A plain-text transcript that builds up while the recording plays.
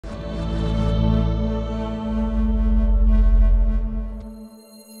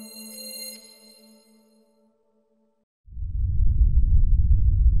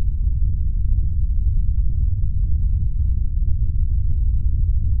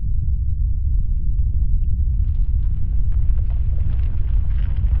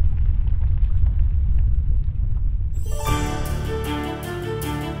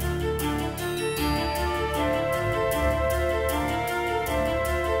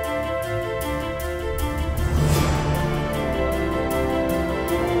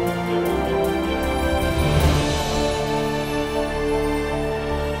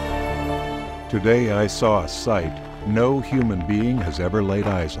Today I saw a sight no human being has ever laid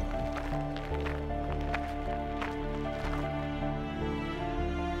eyes on.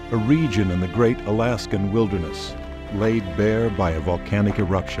 A region in the great Alaskan wilderness, laid bare by a volcanic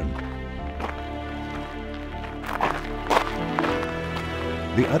eruption.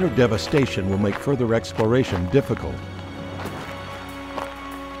 The utter devastation will make further exploration difficult.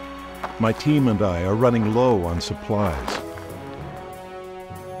 My team and I are running low on supplies.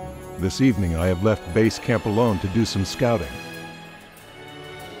 This evening I have left base camp alone to do some scouting.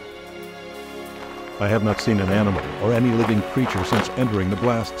 I have not seen an animal or any living creature since entering the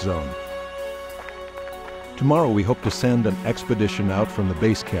blast zone. Tomorrow we hope to send an expedition out from the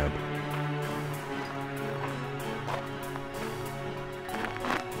base camp.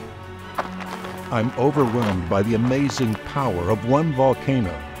 I'm overwhelmed by the amazing power of one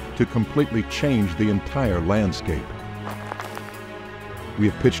volcano to completely change the entire landscape. We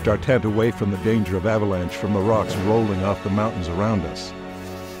have pitched our tent away from the danger of avalanche from the rocks rolling off the mountains around us.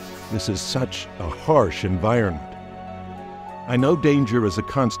 This is such a harsh environment. I know danger is a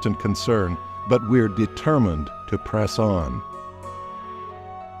constant concern, but we're determined to press on.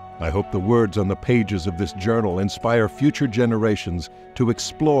 I hope the words on the pages of this journal inspire future generations to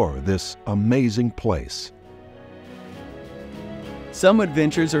explore this amazing place. Some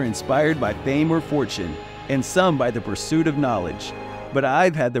adventures are inspired by fame or fortune, and some by the pursuit of knowledge. But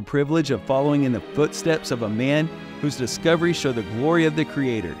I've had the privilege of following in the footsteps of a man whose discoveries show the glory of the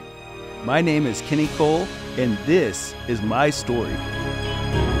Creator. My name is Kenny Cole, and this is my story.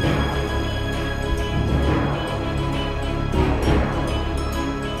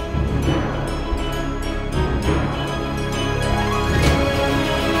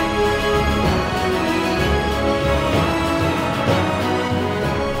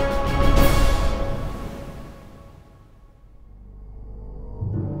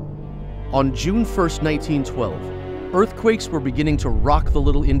 On June 1st, 1912, earthquakes were beginning to rock the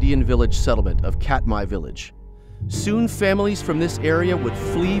little Indian village settlement of Katmai Village. Soon, families from this area would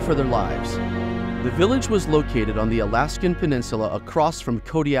flee for their lives. The village was located on the Alaskan Peninsula across from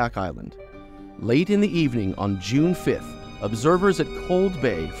Kodiak Island. Late in the evening on June 5th, observers at Cold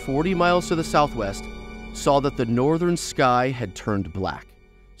Bay, 40 miles to the southwest, saw that the northern sky had turned black.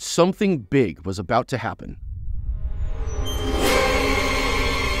 Something big was about to happen.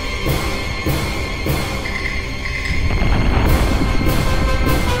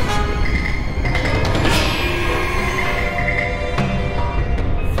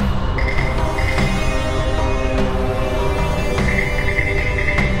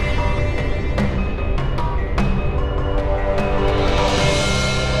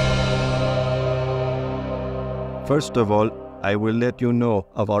 First of all, I will let you know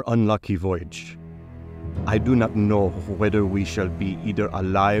of our unlucky voyage. I do not know whether we shall be either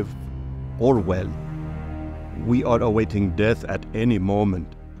alive or well. We are awaiting death at any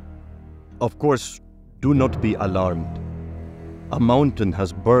moment. Of course, do not be alarmed. A mountain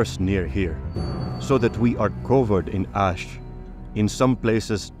has burst near here, so that we are covered in ash, in some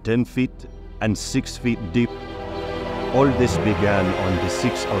places 10 feet and 6 feet deep. All this began on the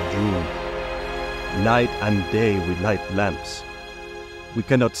 6th of June. Night and day we light lamps. We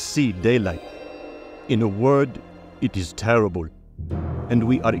cannot see daylight. In a word, it is terrible, and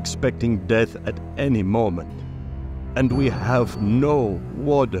we are expecting death at any moment. And we have no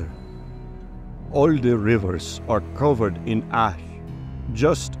water. All the rivers are covered in ash,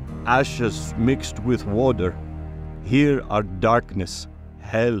 just ashes mixed with water. Here are darkness,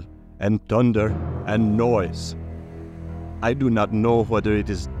 hell, and thunder, and noise. I do not know whether it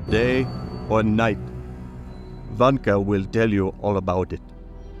is day or night. Vanka will tell you all about it.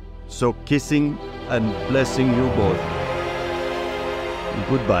 So kissing and blessing you both.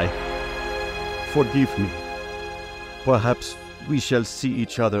 Goodbye. Forgive me. Perhaps we shall see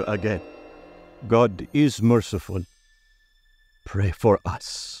each other again. God is merciful. Pray for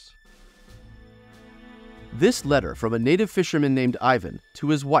us. This letter from a native fisherman named Ivan to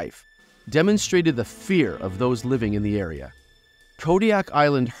his wife demonstrated the fear of those living in the area. Kodiak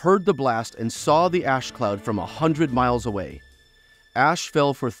Island heard the blast and saw the ash cloud from 100 miles away. Ash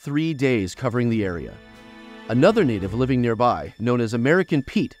fell for 3 days, covering the area. Another native living nearby, known as American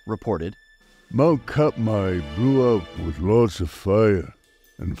Pete, reported, Mount Katmai blew up with lots of fire,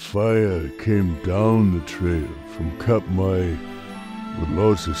 and fire came down the trail from Katmai with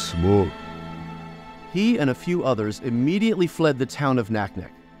lots of smoke. He and a few others immediately fled the town of Naknek.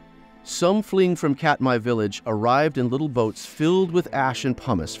 Some fleeing from Katmai village arrived in little boats filled with ash and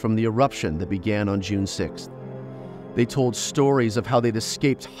pumice from the eruption that began on June 6th. They told stories of how they'd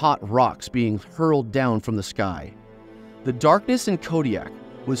escaped hot rocks being hurled down from the sky. The darkness in Kodiak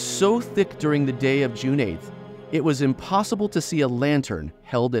was so thick during the day of June 8th, it was impossible to see a lantern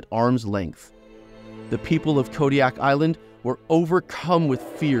held at arm's length. The people of Kodiak Island were overcome with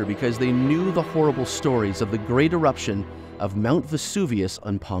fear because they knew the horrible stories of the great eruption of Mount Vesuvius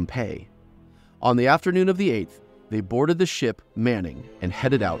on Pompeii. On the afternoon of the 8th, they boarded the ship Manning and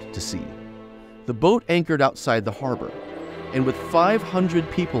headed out to sea. The boat anchored outside the harbor, and with 500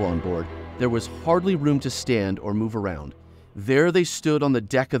 people on board, there was hardly room to stand or move around. There they stood on the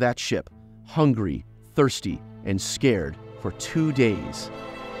deck of that ship, hungry, thirsty, and scared for 2 days.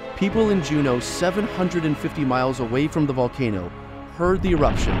 People in Juneau, 750 miles away from the volcano, heard the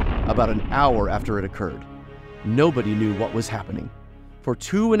eruption about an hour after it occurred. Nobody knew what was happening. For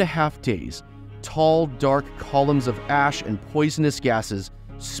 2.5 days, tall, dark columns of ash and poisonous gases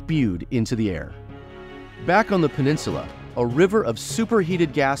spewed into the air. Back on the peninsula, a river of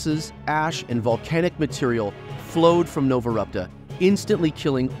superheated gases, ash, and volcanic material flowed from Novarupta, instantly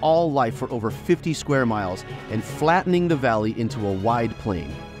killing all life for over 50 square miles and flattening the valley into a wide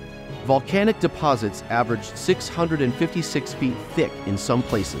plain. Volcanic deposits averaged 656 feet thick in some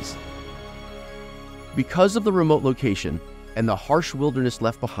places. Because of the remote location and the harsh wilderness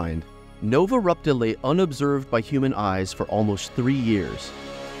left behind, Novarupta lay unobserved by human eyes for almost 3 years.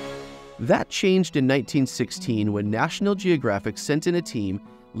 That changed in 1916 when National Geographic sent in a team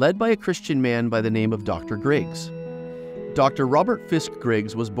led by a Christian man by the name of Dr. Griggs. Dr. Robert Fisk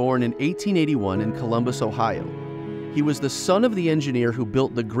Griggs was born in 1881 in Columbus, Ohio. He was the son of the engineer who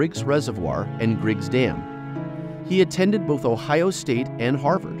built the Griggs Reservoir and Griggs Dam. He attended both Ohio State and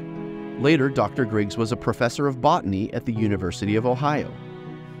Harvard. Later, Dr. Griggs was a professor of botany at the University of Ohio.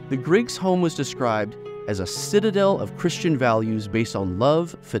 The Griggs home was described as a citadel of Christian values based on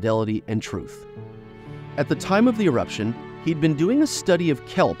love, fidelity, and truth. At the time of the eruption, he'd been doing a study of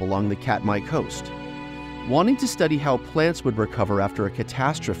kelp along the Katmai coast. Wanting to study how plants would recover after a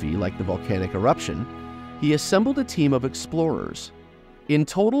catastrophe like the volcanic eruption, he assembled a team of explorers. In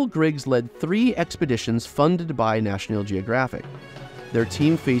total, Griggs led 3 expeditions funded by National Geographic. Their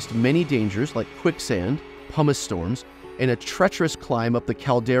team faced many dangers like quicksand, pumice storms, and a treacherous climb up the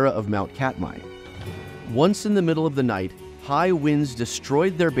caldera of Mount Katmai. Once in the middle of the night, high winds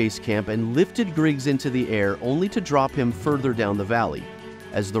destroyed their base camp and lifted Griggs into the air only to drop him further down the valley,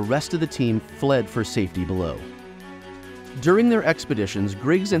 as the rest of the team fled for safety below. During their expeditions,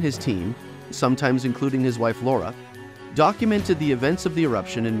 Griggs and his team, sometimes including his wife Laura, documented the events of the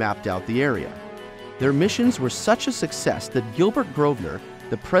eruption and mapped out the area. Their missions were such a success that Gilbert Grosvenor,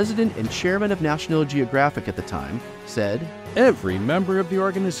 the president and chairman of National Geographic at the time, said, "Every member of the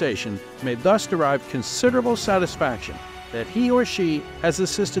organization may thus derive considerable satisfaction that he or she has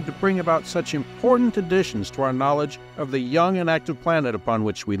assisted to bring about such important additions to our knowledge of the young and active planet upon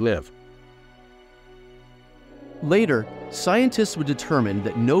which we live." Later, scientists would determine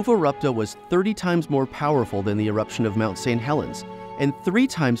that Novarupta was 30 times more powerful than the eruption of Mount St. Helens and 3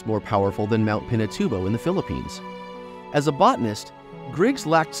 times more powerful than Mount Pinatubo in the Philippines. As a botanist, Griggs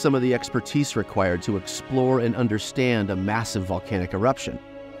lacked some of the expertise required to explore and understand a massive volcanic eruption.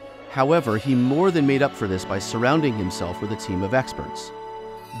 However, he more than made up for this by surrounding himself with a team of experts.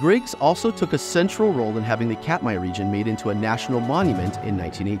 Griggs also took a central role in having the Katmai region made into a national monument in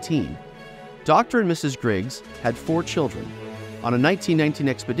 1918. Dr. and Mrs. Griggs had 4 children. On a 1919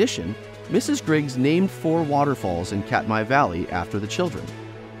 expedition, Mrs. Griggs named 4 waterfalls in Katmai Valley after the children.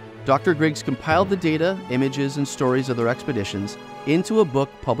 Dr. Griggs compiled the data, images, and stories of their expeditions into a book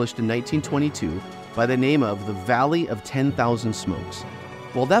published in 1922 by the name of The Valley of 10,000 Smokes.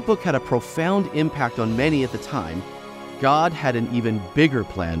 While that book had a profound impact on many at the time, God had an even bigger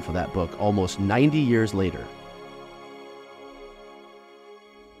plan for that book almost 90 years later.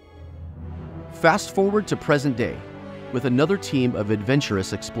 Fast forward to present day, with another team of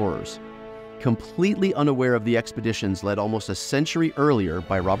adventurous explorers. Completely unaware of the expeditions led almost a century earlier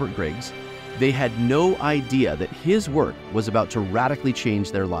by Robert Griggs, they had no idea that his work was about to radically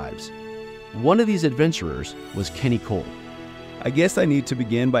change their lives. One of these adventurers was Kenny Cole. I guess I need to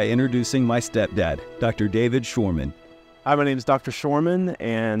begin by introducing my stepdad, Dr. David Shorman. Hi, my name is Dr. Shorman,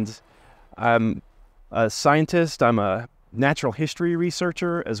 and I'm a scientist. I'm a natural history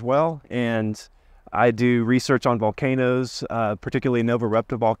researcher as well, and I do research on volcanoes, particularly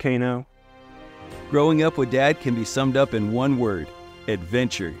Novarupta volcano. Growing up with Dad can be summed up in one word: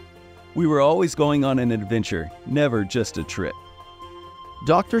 adventure. We were always going on an adventure, never just a trip.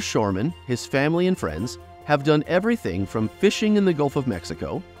 Dr. Shorman, his family and friends, have done everything from fishing in the Gulf of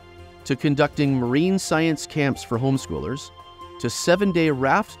Mexico, to conducting marine science camps for homeschoolers, to 7-day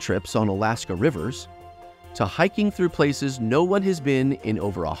raft trips on Alaska rivers, to hiking through places no one has been in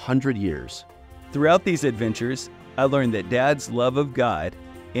over 100 years. Throughout these adventures, I learned that Dad's love of God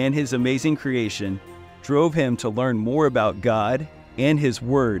and his amazing creation drove him to learn more about God and His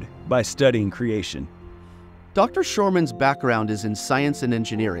Word by studying creation. Dr. Shorman's background is in science and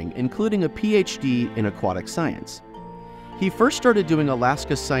engineering, including a PhD in aquatic science. He first started doing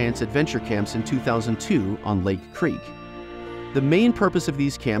Alaska science adventure camps in 2002 on Lake Creek. The main purpose of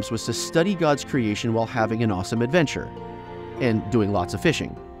these camps was to study God's creation while having an awesome adventure and doing lots of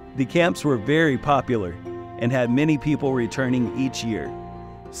fishing. The camps were very popular and had many people returning each year.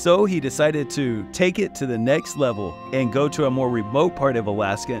 So he decided to take it to the next level and go to a more remote part of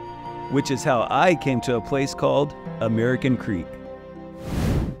Alaska, which is how I came to a place called American Creek.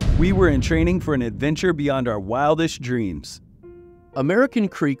 We were in training for an adventure beyond our wildest dreams. American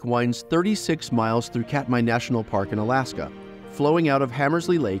Creek winds 36 miles through Katmai National Park in Alaska, flowing out of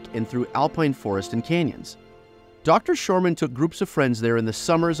Hammersley Lake and through alpine forest and canyons. Dr. Shorman took groups of friends there in the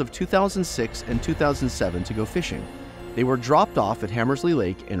summers of 2006 and 2007 to go fishing. They were dropped off at Hammersley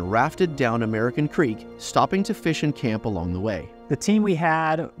Lake and rafted down American Creek, stopping to fish and camp along the way. The team we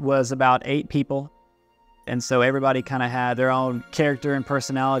had was about 8 people, and so everybody kind of had their own character and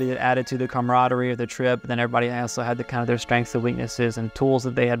personality that added to the camaraderie of the trip. Then everybody also had their strengths and weaknesses and tools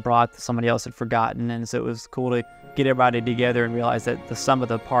that they had brought that somebody else had forgotten, and so it was cool to get everybody together and realize that the sum of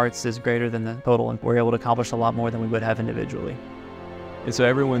the parts is greater than the total, and we're able to accomplish a lot more than we would have individually. And so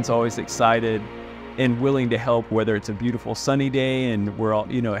everyone's always excited and willing to help, whether it's a beautiful sunny day and we're all,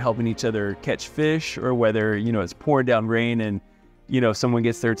 helping each other catch fish, or whether, it's pouring down rain and, someone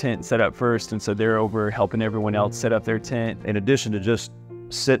gets their tent set up first, and so they're over helping everyone else set up their tent. In addition to just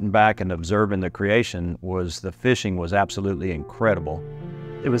sitting back and observing the creation, the fishing was absolutely incredible.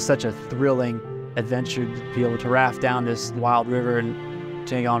 It was such a thrilling adventure to be able to raft down this wild river and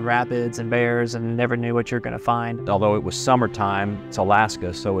take on rapids and bears, and never knew what you're going to find. Although it was summertime, it's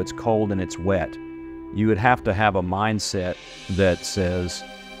Alaska, so it's cold and it's wet. You would have to have a mindset that says,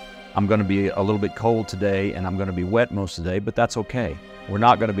 I'm going to be a little bit cold today and I'm going to be wet most of the day, but that's okay. We're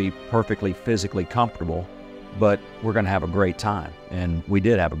not going to be perfectly physically comfortable, but we're going to have a great time. And we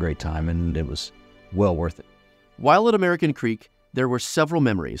did have a great time, and it was well worth it. While at American Creek, there were several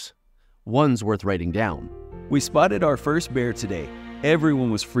memories. One's worth writing down. We spotted our first bear today. Everyone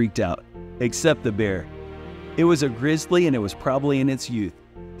was freaked out, except the bear. It was a grizzly and it was probably in its youth.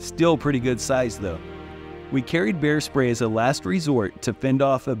 Still pretty good size though. We carried bear spray as a last resort to fend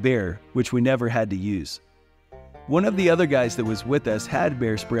off a bear, which we never had to use. One of the other guys that was with us had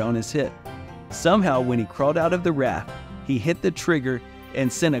bear spray on his hip. Somehow, when he crawled out of the raft, he hit the trigger and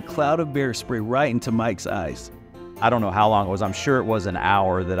sent a cloud of bear spray right into Mike's eyes. I don't know how long it was. I'm sure it was an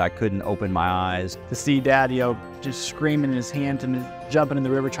hour that I couldn't open my eyes. To see Dad, just screaming in his hand and jumping in the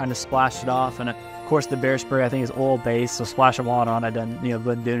river trying to splash it off. And of course, the bear spray, I think, is oil-based, so splashing water on it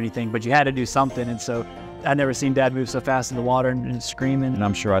wouldn't do anything. But you had to do something, and so I'd never seen Dad move so fast in the water and screaming. And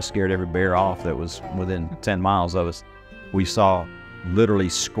I'm sure I scared every bear off that was within 10 miles of us. We saw literally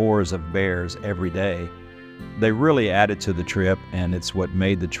scores of bears every day. They really added to the trip, and it's what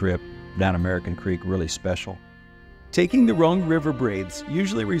made the trip down American Creek really special. Taking the wrong river braids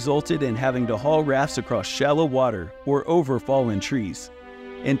usually resulted in having to haul rafts across shallow water or over fallen trees.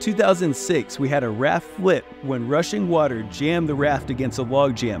 In 2006, we had a raft flip when rushing water jammed the raft against a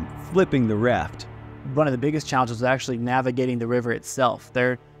log jam, flipping the raft. One of the biggest challenges was actually navigating the river itself.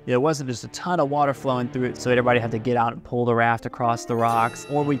 There wasn't just a ton of water flowing through it, so everybody had to get out and pull the raft across the rocks.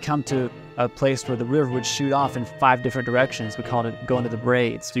 Or we'd come to a place where the river would shoot off in 5 different directions. We called it going to the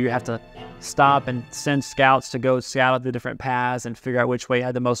braids. So you have to stop and send scouts to go scout out the different paths and figure out which way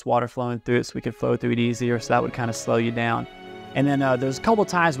had the most water flowing through it so we could flow through it easier, so that would kind of slow you down. And then there's a couple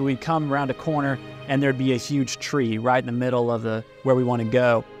times where we'd come around a corner and there'd be a huge tree right in the middle of where we want to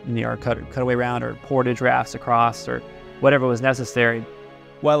go, or cutaway round or portage rafts across or whatever was necessary.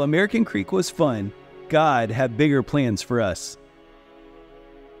 While American Creek was fun, God had bigger plans for us.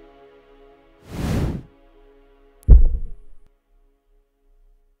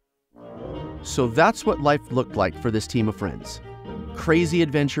 So that's what life looked like for this team of friends. Crazy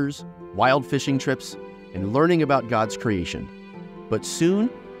adventures, wild fishing trips, and learning about God's creation. But soon,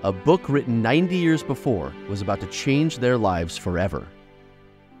 a book written 90 years before was about to change their lives forever.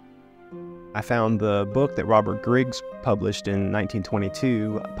 I found the book that Robert Griggs published in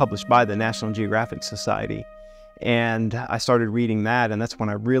 1922, published by the National Geographic Society. And I started reading that, and that's when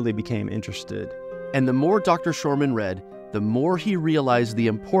I really became interested. And the more Dr. Shorman read, the more he realized the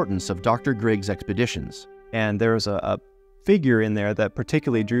importance of Dr. Griggs' expeditions. And there was a figure in there that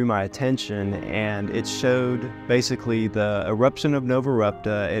particularly drew my attention, and it showed basically the eruption of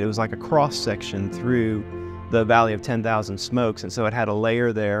Novarupta. It was like a cross-section through the Valley of 10,000 Smokes, and so it had a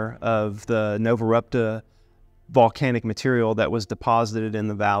layer there of the Novarupta volcanic material that was deposited in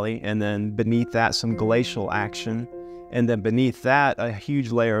the valley, and then beneath that some glacial action, and then beneath that a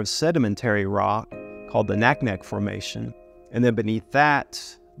huge layer of sedimentary rock called the Naknek Formation, and then beneath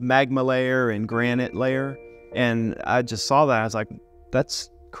that magma layer and granite layer. And I just saw that, I was like, that's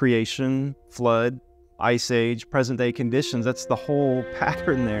creation, flood, ice age, present day conditions. That's the whole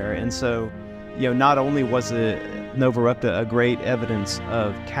pattern there. And so, you know, not only was it Novarupta a great evidence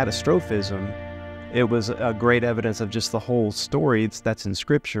of catastrophism, it was a great evidence of just the whole story that's in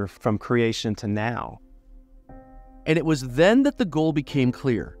Scripture from creation to now. And it was then that the goal became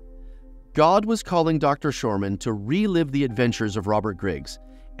clear. God was calling Dr. Shorman to relive the adventures of Robert Griggs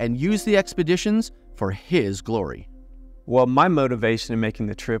and use the expeditions for his glory. Well, my motivation in making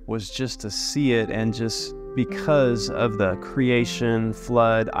the trip was just to see it, and just because of the creation,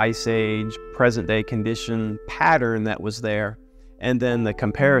 flood, ice age, present day condition pattern that was there, and then the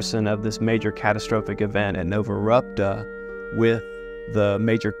comparison of this major catastrophic event at Novarupta with the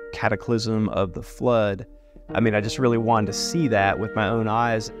major cataclysm of the flood. I mean, I just really wanted to see that with my own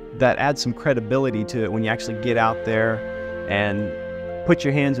eyes. That adds some credibility to it when you actually get out there and put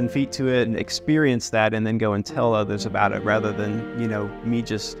your hands and feet to it and experience that, and then go and tell others about it, rather than, you know, me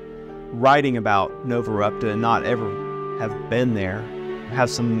just writing about Novarupta and not ever have been there, have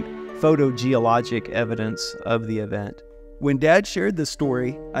some photogeologic evidence of the event. When Dad shared the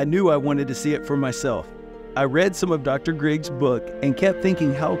story, I knew I wanted to see it for myself. I read some of Dr. Griggs' book and kept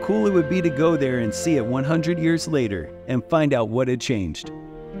thinking how cool it would be to go there and see it 100 years later and find out what had changed.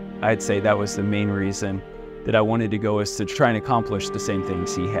 I'd say that was the main reason that I wanted to go, is to try and accomplish the same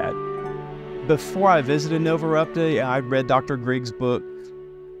things he had. Before I visited Novarupta, I read Dr. Griggs' book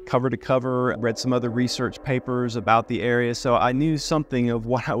cover to cover, read some other research papers about the area, so I knew something of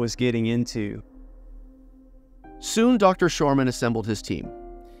what I was getting into. Soon, Dr. Shorman assembled his team.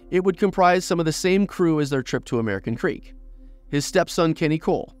 It would comprise some of the same crew as their trip to American Creek. His stepson, Kenny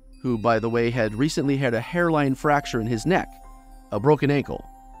Cole, who, by the way, had recently had a hairline fracture in his neck, a broken ankle,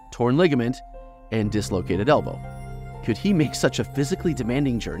 torn ligament, and dislocated elbow. Could he make such a physically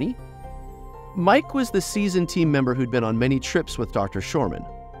demanding journey? Mike was the seasoned team member who'd been on many trips with Dr. Shorman.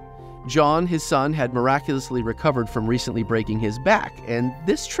 John, his son, had miraculously recovered from recently breaking his back, and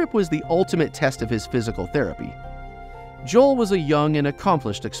this trip was the ultimate test of his physical therapy. Joel was a young and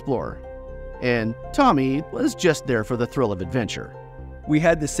accomplished explorer, and Tommy was just there for the thrill of adventure. We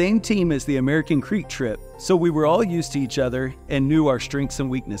had the same team as the American Creek trip, so we were all used to each other and knew our strengths and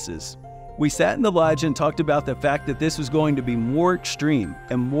weaknesses. We sat in the lodge and talked about the fact that this was going to be more extreme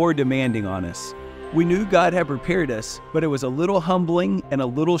and more demanding on us. We knew God had prepared us, but it was a little humbling and a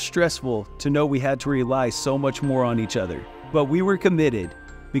little stressful to know we had to rely so much more on each other. But we were committed,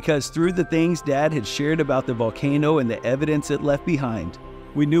 because through the things Dad had shared about the volcano and the evidence it left behind,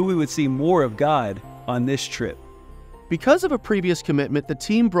 we knew we would see more of God on this trip. Because of a previous commitment, the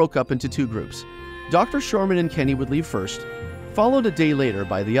team broke up into two groups. Dr. Shorman and Kenny would leave first, followed a day later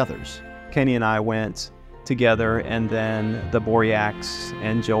by the others. Kenny and I went together, and then the Boryaks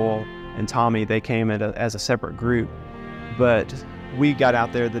and Joel and Tommy, they came as a separate group. But we got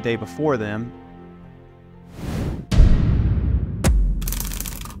out there the day before them.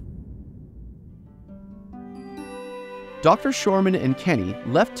 Dr. Shorman and Kenny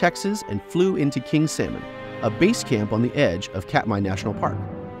left Texas and flew into King Salmon, a base camp on the edge of Katmai National Park.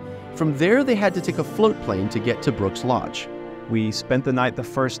 From there, they had to take a float plane to get to Brooks Lodge. We spent the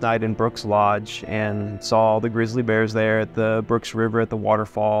first night in Brooks Lodge, and saw the grizzly bears there at the Brooks River at the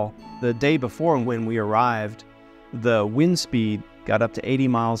waterfall. The day before, when we arrived, the wind speed got up to 80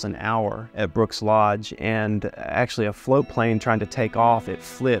 miles an hour at Brooks Lodge, and actually a float plane trying to take off, it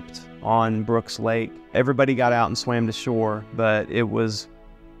flipped on Brooks Lake. Everybody got out and swam to shore, but it was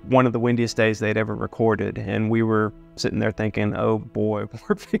one of the windiest days they'd ever recorded, and we were sitting there thinking, oh boy,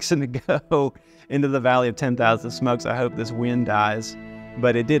 we're fixing to go into the Valley of 10,000 Smokes. I hope this wind dies.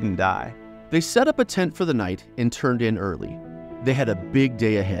 But it didn't die. They set up a tent for the night and turned in early. They had a big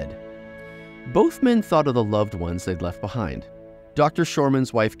day ahead. Both men thought of the loved ones they'd left behind. Dr.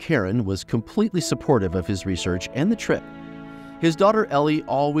 Shorman's wife, Karen, was completely supportive of his research and the trip. His daughter, Ellie,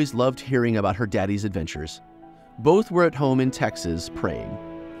 always loved hearing about her daddy's adventures. Both were at home in Texas praying.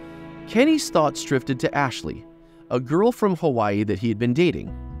 Kenny's thoughts drifted to Ashley, a girl from Hawaii that he had been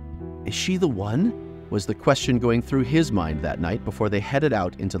dating. Is she the one? Was the question going through his mind that night before they headed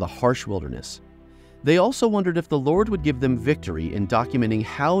out into the harsh wilderness. They also wondered if the Lord would give them victory in documenting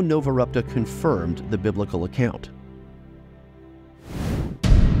how Novarupta confirmed the biblical account.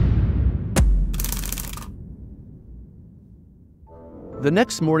 The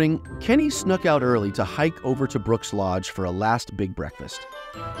next morning, Kenny snuck out early to hike over to Brooks Lodge for a last big breakfast.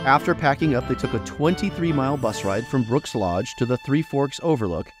 After packing up, they took a 23-mile bus ride from Brooks Lodge to the Three Forks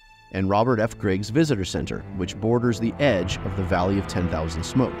Overlook and Robert F. Griggs Visitor Center, which borders the edge of the Valley of 10,000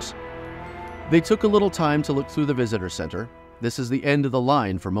 Smokes. They took a little time to look through the Visitor Center. This is the end of the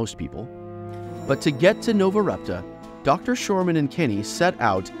line for most people. But to get to Novarupta, Dr. Shorman and Kenny set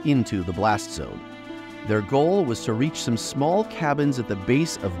out into the blast zone. Their goal was to reach some small cabins at the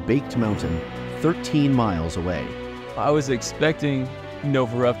base of Baked Mountain, 13 miles away. I was expecting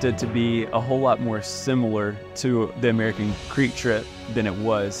Novarupta to be a whole lot more similar to the American Creek trip than it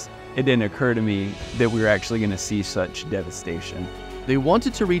was. It didn't occur to me that we were actually going to see such devastation. They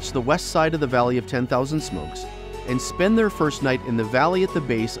wanted to reach the west side of the Valley of 10,000 Smokes and spend their first night in the valley at the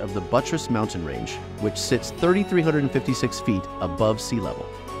base of the Buttress Mountain Range, which sits 3,356 feet above sea level.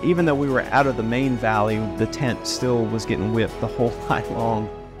 Even though we were out of the main valley, the tent still was getting whipped the whole night long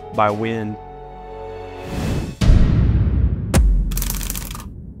by wind.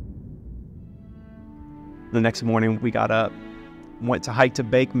 The next morning we got up, went to hike to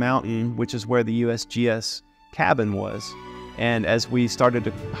Bake Mountain, which is where the USGS cabin was. And as we started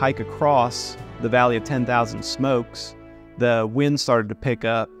to hike across the Valley of 10,000 Smokes, the wind started to pick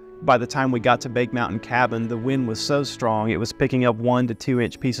up. By the time we got to Bake Mountain cabin, the wind was so strong, it was picking up 1 to 2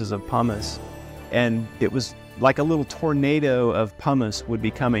 inch pieces of pumice. And it was like a little tornado of pumice would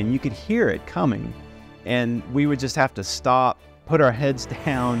be coming. You could hear it coming. And we would just have to stop, put our heads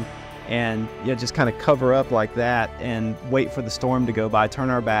down, and just kind of cover up like that and wait for the storm to go by, turn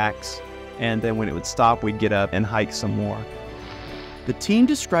our backs, and then when it would stop, we'd get up and hike some more. The team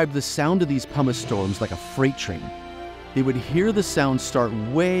described the sound of these pumice storms like a freight train. They would hear the sound start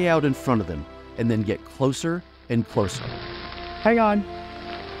way out in front of them and then get closer and closer. Hang on.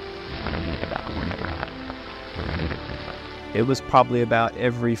 It was probably about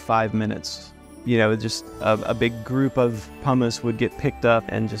every 5 minutes. Just a big group of pumice would get picked up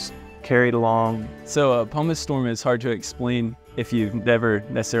and just carried along. So a pumice storm is hard to explain if you've never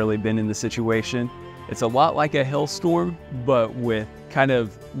necessarily been in the situation. It's a lot like a hailstorm, but with kind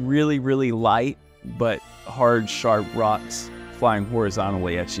of really, really light, but hard, sharp rocks flying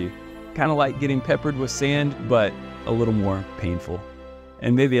horizontally at you. Kind of like getting peppered with sand, but a little more painful.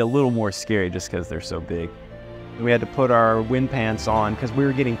 And maybe a little more scary just because they're so big. We had to put our wind pants on because we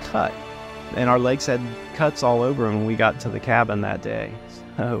were getting cut. And our legs had cuts all over them when we got to the cabin that day.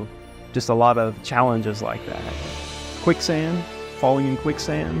 So just a lot of challenges like that. Quicksand, falling in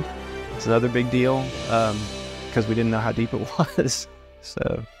quicksand. It's another big deal because we didn't know how deep it was.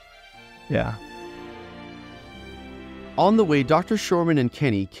 So, yeah. On the way, Dr. Shorman and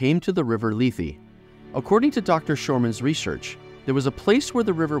Kenny came to the River Lethe. According to Dr. Shorman's research, there was a place where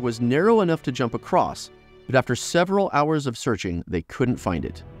the river was narrow enough to jump across, but after several hours of searching, they couldn't find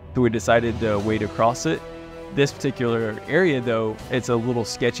it. So we decided to wade across it. This particular area, though, it's a little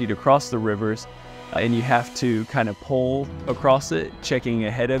sketchy to cross the rivers, and you have to kind of pole across it, checking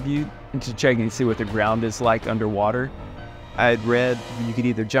ahead of you, and to check and see what the ground is like underwater. I had read you could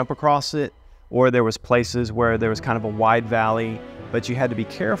either jump across it, or there was places where there was kind of a wide valley, but you had to be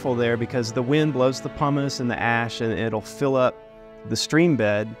careful there because the wind blows the pumice and the ash, and it'll fill up the stream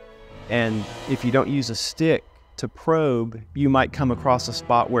bed. And if you don't use a stick to probe, you might come across a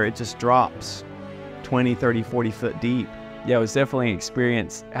spot where it just drops 20, 30, 40 foot deep. Yeah, it was definitely an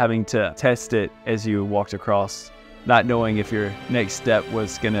experience having to test it as you walked across, not knowing if your next step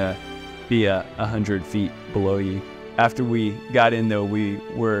was gonna be 100 feet below you. After we got in though, we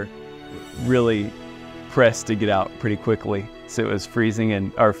were really pressed to get out pretty quickly. So it was freezing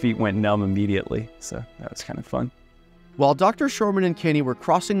and our feet went numb immediately. So that was kind of fun. While Dr. Shorman and Kenny were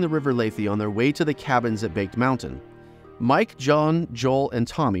crossing the River Lethe on their way to the cabins at Baked Mountain, Mike, John, Joel, and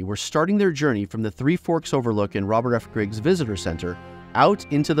Tommy were starting their journey from the Three Forks Overlook and Robert F. Griggs Visitor Center out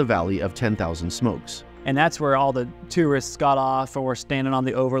into the Valley of 10,000 Smokes. And that's where all the tourists got off or were standing on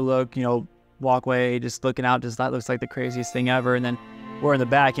the overlook, walkway, just looking out, just that looks like the craziest thing ever. And then we're in the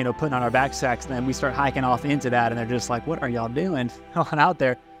back, putting on our backpacks, and then we start hiking off into that, and they're just like, what are y'all doing going out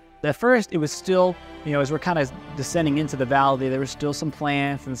there? At first, it was still, as we're kind of descending into the valley, there was still some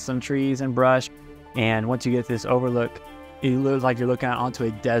plants and some trees and brush. And once you get this overlook, it looks like you're looking out onto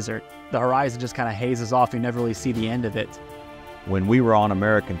a desert. The horizon just kind of hazes off. You never really see the end of it. When we were on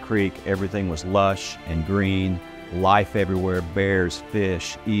American Creek, everything was lush and green, life everywhere, bears,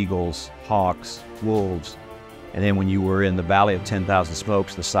 fish, eagles, hawks, wolves. And then when you were in the Valley of 10,000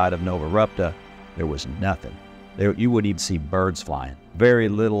 Smokes, the side of Novarupta, there was nothing. You wouldn't even see birds flying. Very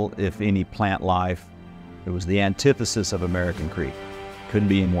little, if any, plant life. It was the antithesis of American Creek. Couldn't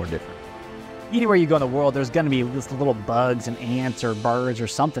be any more different. Anywhere you go in the world, there's going to be just little bugs and ants or birds or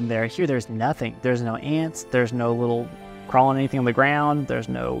something there. Here, there's nothing. There's no ants. There's no little crawling anything on the ground. There's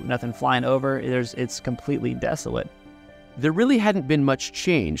nothing flying over. It's completely desolate. There really hadn't been much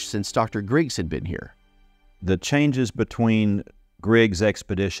change since Dr. Griggs had been here. The changes between Griggs'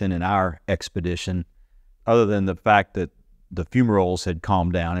 expedition and our expedition, other than the fact that the fumaroles had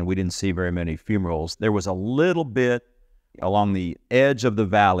calmed down and we didn't see very many fumaroles, there was a little bit along the edge of the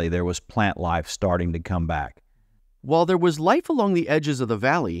valley, there was plant life starting to come back. While there was life along the edges of the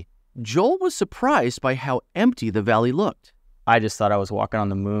valley, Joel was surprised by how empty the valley looked. I just thought I was walking on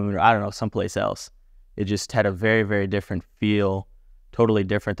the moon or I don't know, someplace else. It just had a very, very different feel, totally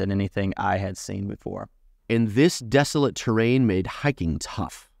different than anything I had seen before. And this desolate terrain made hiking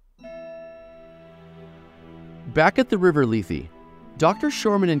tough. Back at the River Lethe, Dr.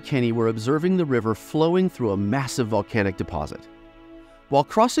 Shorman and Kenny were observing the river flowing through a massive volcanic deposit. While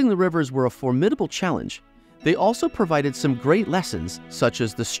crossing the rivers were a formidable challenge, they also provided some great lessons, such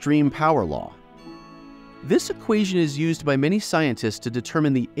as the stream power law. This equation is used by many scientists to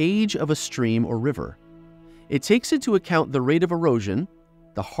determine the age of a stream or river. It takes into account the rate of erosion,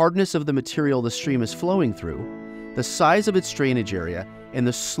 the hardness of the material the stream is flowing through, the size of its drainage area, and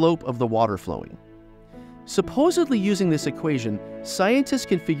the slope of the water flowing. Supposedly using this equation, scientists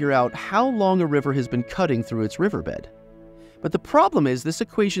can figure out how long a river has been cutting through its riverbed. But the problem is this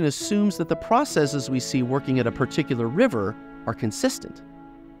equation assumes that the processes we see working at a particular river are consistent.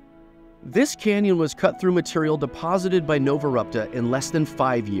 This canyon was cut through material deposited by Novarupta in less than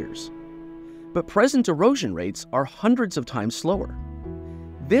 5 years. But present erosion rates are hundreds of times slower.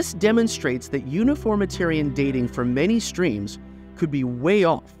 This demonstrates that uniformitarian dating for many streams could be way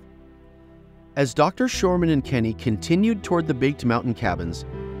off. As Dr. Shorman and Kenny continued toward the Baked Mountain cabins,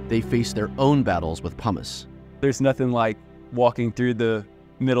 they faced their own battles with pumice. There's nothing like walking through the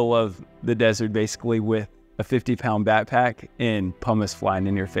middle of the desert basically with a 50-pound backpack and pumice flying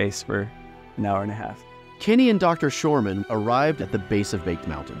in your face for an hour and a half. Kenny and Dr. Shorman arrived at the base of Baked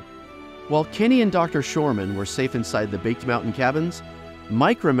Mountain. While Kenny and Dr. Shorman were safe inside the Baked Mountain cabins,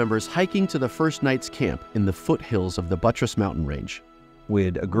 Mike remembers hiking to the first night's camp in the foothills of the Buttress Mountain Range. We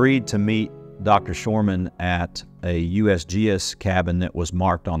had agreed to meet Dr. Shorman at a USGS cabin that was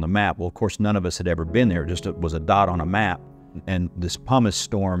marked on the map. Well, of course, none of us had ever been there. Just it was a dot on a map. And this pumice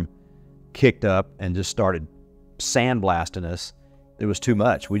storm kicked up and just started sandblasting us. It was too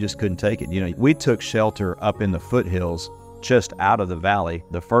much. We just couldn't take it. You know, we took shelter up in the foothills just out of the valley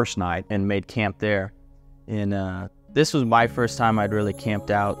the first night and made camp there. And this was my first time I'd really camped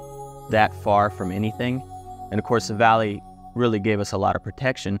out that far from anything. And of course, the valley really gave us a lot of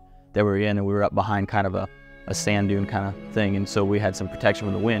protection that we were in, and we were up behind kind of a sand dune kind of thing. And so we had some protection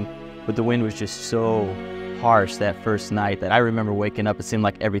from the wind, but the wind was just so harsh that first night that I remember waking up, it seemed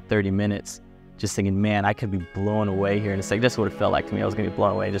like every 30 minutes, just thinking, man, I could be blown away here. And it's like, that's what it felt like to me. I was gonna be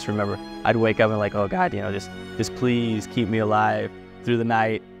blown away. I just remember I'd wake up and like, oh God, you know, just please keep me alive through the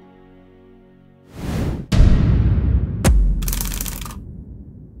night.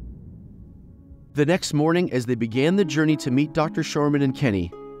 The next morning, as they began the journey to meet Dr. Shorman and Kenny,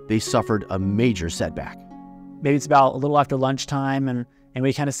 they suffered a major setback. Maybe it's about a little after lunchtime, and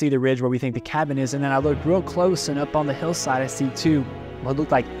we kind of see the ridge where we think the cabin is, and then I look real close, and up on the hillside I see two what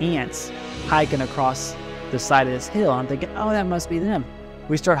look like ants hiking across the side of this hill. I'm thinking, oh, that must be them.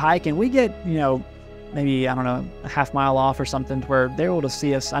 We start hiking. We get, you know, maybe, I don't know, a half mile off or something to where they're able to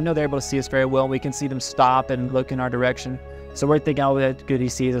see us. I know they're able to see us very well. We can see them stop and look in our direction. So we're thinking, oh, that's good, he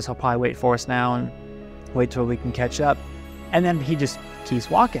sees us. He'll probably wait for us now and wait till we can catch up. And then he just keeps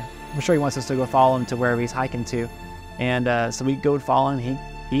walking. I'm sure he wants us to go follow him to wherever he's hiking to. And so we go follow him.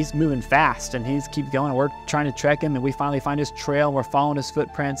 He's moving fast, and he's keep going. We're trying to trek him, and we finally find his trail. We're following his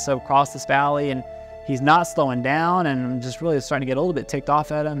footprints across this valley, and he's not slowing down, and just really starting to get a little bit ticked off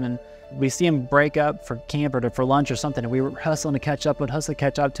at him. And we see him break up for camp or for lunch or something, and we were hustling to catch up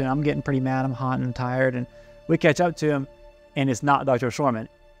to him. I'm getting pretty mad. I'm hot and tired, and we catch up to him, and it's not Dr. Shorman.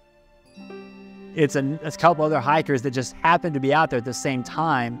 It's a couple other hikers that just happened to be out there at the same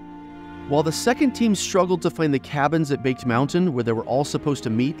time. While the second team struggled to find the cabins at Baked Mountain where they were all supposed to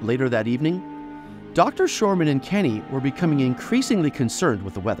meet later that evening, Dr. Shorman and Kenny were becoming increasingly concerned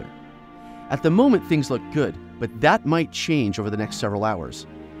with the weather. At the moment, things looked good, but that might change over the next several hours.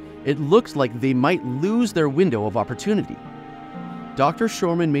 It looked like they might lose their window of opportunity. Dr.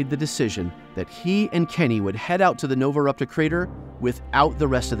 Shorman made the decision that he and Kenny would head out to the Novarupta crater without the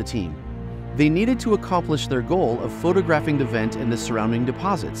rest of the team. They needed to accomplish their goal of photographing the vent and the surrounding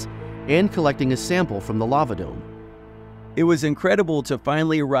deposits and collecting a sample from the lava dome. It was incredible to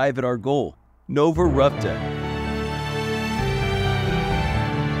finally arrive at our goal, Novarupta.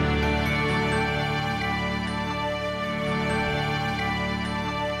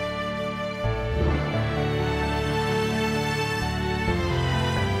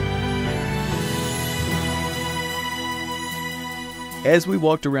 As we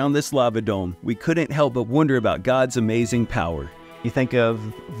walked around this lava dome, we couldn't help but wonder about God's amazing power. You think of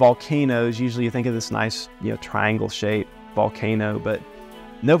volcanoes, usually you think of this nice, triangle-shaped volcano, but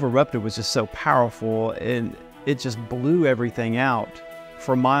Novarupta was just so powerful, and it just blew everything out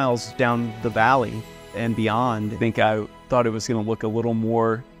for miles down the valley and beyond. I think I thought it was going to look a little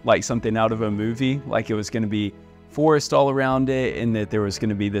more like something out of a movie, like it was going to be forest all around it, and that there was going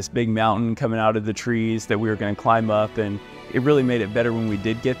to be this big mountain coming out of the trees that we were going to climb up. And it really made it better when we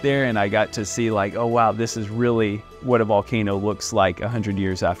did get there, and I got to see like, oh wow, this is really what a volcano looks like 100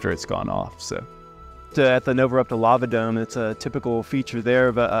 years after it's gone off. So at the Novarupta lava dome, it's a typical feature there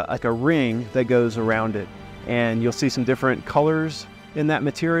of like a ring that goes around it, and you'll see some different colors in that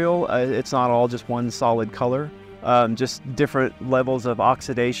material. It's not all just one solid color. Just different levels of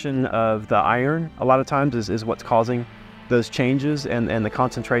oxidation of the iron a lot of times is what's causing those changes, and the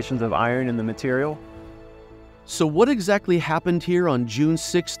concentrations of iron in the material. So what exactly happened here on June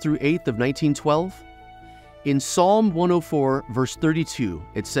 6th through 8th of 1912? In Psalm 104, verse 32,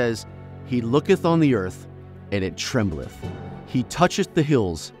 it says, "He looketh on the earth, and it trembleth. He toucheth the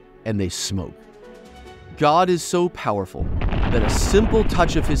hills, and they smoke." God is so powerful that a simple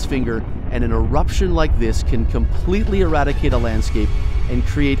touch of his finger and an eruption like this can completely eradicate a landscape and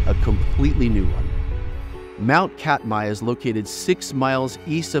create a completely new one. Mount Katmai is located 6 miles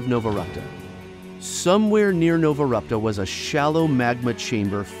east of Novarupta. Somewhere near Novarupta was a shallow magma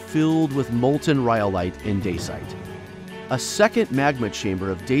chamber filled with molten rhyolite and dacite. A second magma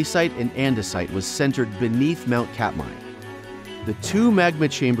chamber of dacite and andesite was centered beneath Mount Katmai. The 2 magma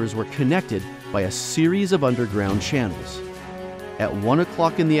chambers were connected by a series of underground channels. At 1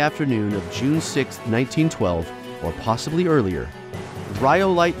 o'clock in the afternoon of June 6, 1912, or possibly earlier,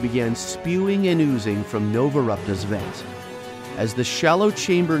 rhyolite began spewing and oozing from Novarupta's vent. As the shallow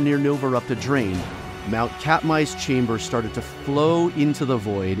chamber near Novarupta drained, Mount Katmai's chamber started to flow into the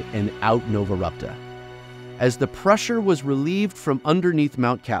void and out Novarupta. As the pressure was relieved from underneath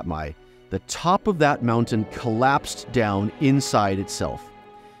Mount Katmai, the top of that mountain collapsed down inside itself.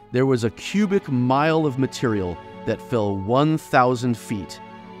 There was a cubic mile of material that fell 1,000 feet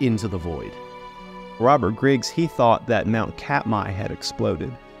into the void. Robert Griggs, he thought that Mount Katmai had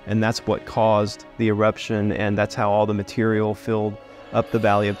exploded, and that's what caused the eruption, and that's how all the material filled up the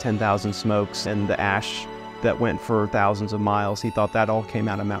Valley of 10,000 Smokes, and the ash that went for thousands of miles. He thought that all came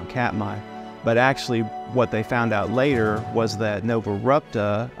out of Mount Katmai. But actually, what they found out later was that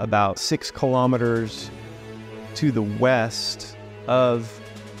Novarupta, about 6 kilometers to the west of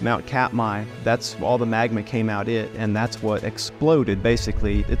Mount Katmai, that's all the magma came out it, and that's what exploded,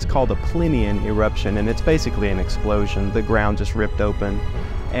 basically. It's called a Plinian eruption, and it's basically an explosion. The ground just ripped open,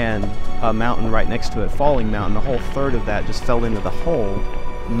 and a mountain right next to it, Falling Mountain, the whole third of that just fell into the hole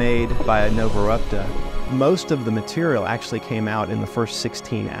made by a Novarupta. Most of the material actually came out in the first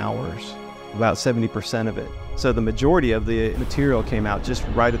 16 hours, about 70% of it. So the majority of the material came out just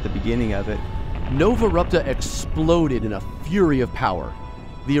right at the beginning of it. Novarupta exploded in a fury of power.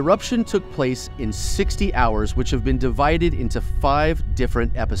 The eruption took place in 60 hours, which have been divided into 5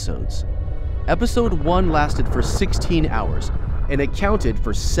 different episodes. Episode 1 lasted for 16 hours and accounted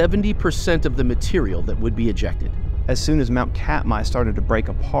for 70% of the material that would be ejected. As soon as Mount Katmai started to break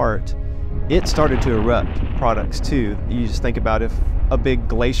apart, it started to erupt products too. You just think about if a big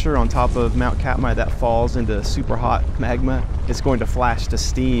glacier on top of Mount Katmai that falls into super hot magma, it's going to flash to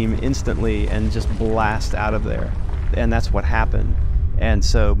steam instantly and just blast out of there. And that's what happened. And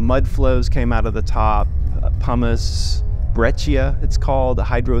so mud flows came out of the top, pumice, breccia, it's called, a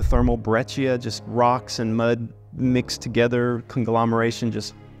hydrothermal breccia, just rocks and mud mixed together, conglomeration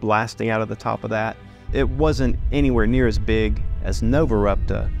just blasting out of the top of that. It wasn't anywhere near as big as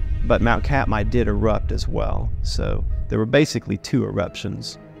Novarupta, but Mount Katmai did erupt as well. So there were basically 2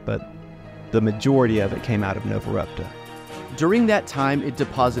 eruptions, but the majority of it came out of Novarupta. During that time, it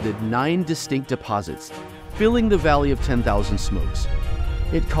deposited 9 distinct deposits, filling the Valley of 10,000 Smokes.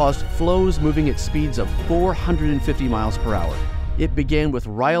 It caused flows moving at speeds of 450 miles per hour. It began with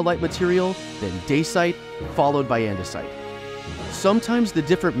rhyolite material, then dacite, followed by andesite. Sometimes the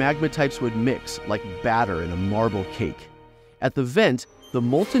different magma types would mix, like batter in a marble cake. At the vent, the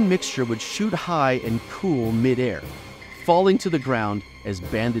molten mixture would shoot high and cool mid-air, falling to the ground as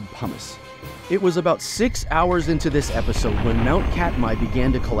banded pumice. It was about 6 hours into this episode when Mount Katmai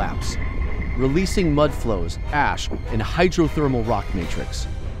began to collapse, releasing mud flows, ash, and hydrothermal rock matrix.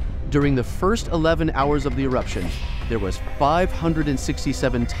 During the first 11 hours of the eruption, there was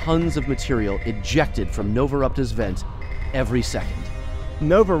 567 tons of material ejected from Novarupta's vent every second.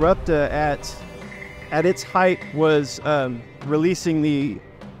 Novarupta at its height was releasing the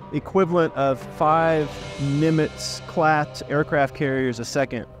equivalent of 5 Nimitz-class aircraft carriers a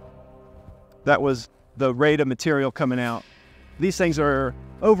second. That was the rate of material coming out. These things are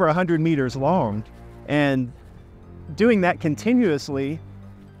over 100 meters long, and doing that continuously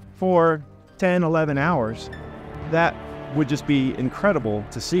for 10, 11 hours, that would just be incredible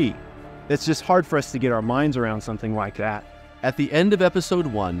to see. It's just hard for us to get our minds around something like that. At the end of episode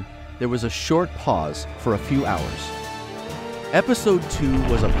 1, there was a short pause for a few hours. Episode 2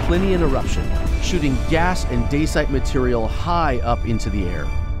 was a Plinian eruption, shooting gas and dacite material high up into the air.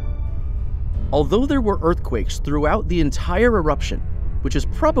 Although there were earthquakes throughout the entire eruption, which is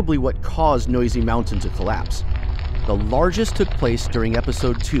probably what caused Noisy Mountain to collapse, the largest took place during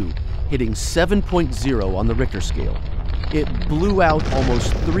episode 2, hitting 7.0 on the Richter scale. It blew out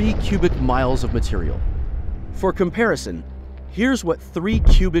almost 3 cubic miles of material. For comparison, here's what 3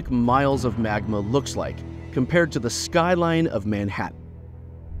 cubic miles of magma looks like compared to the skyline of Manhattan.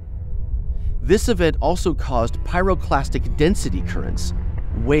 This event also caused pyroclastic density currents,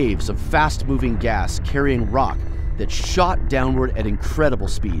 waves of fast-moving gas carrying rock that shot downward at incredible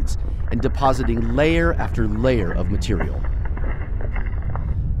speeds and depositing layer after layer of material.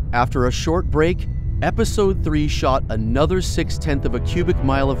 After a short break, episode 3 shot another 6/10 of a cubic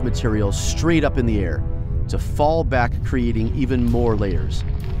mile of material straight up in the air to fall back, creating even more layers.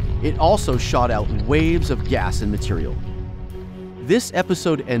 It also shot out waves of gas and material. This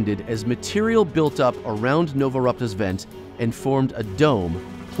episode ended as material built up around Novarupta's vent and formed a dome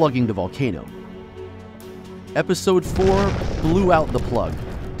plugging the volcano. Episode 4 blew out the plug,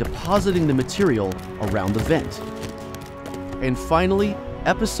 depositing the material around the vent. And finally,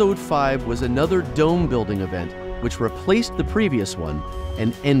 episode 5 was another dome building event which replaced the previous one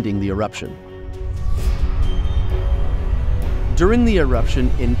and ending the eruption. During the eruption,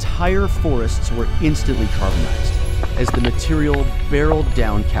 entire forests were instantly carbonized as the material barreled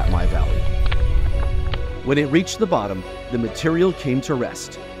down Katmai Valley. When it reached the bottom, the material came to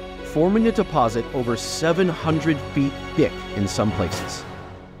rest, forming a deposit over 700 feet thick in some places.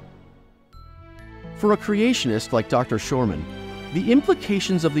 For a creationist like Dr. Shorman, the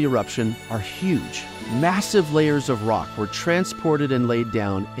implications of the eruption are huge. Massive layers of rock were transported and laid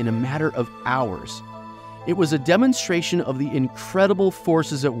down in a matter of hours. It was a demonstration of the incredible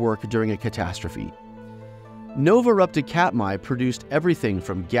forces at work during a catastrophe. Novarupta Katmai produced everything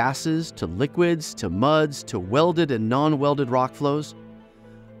from gases to liquids to muds to welded and non-welded rock flows.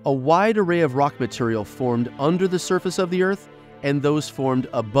 A wide array of rock material formed under the surface of the Earth, and those formed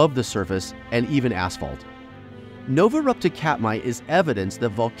above the surface and even asphalt. Novarupta Katmai is evidence that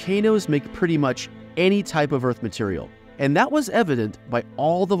volcanoes make pretty much any type of Earth material, and that was evident by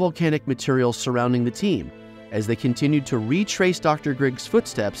all the volcanic material surrounding the team as they continued to retrace Dr. Griggs'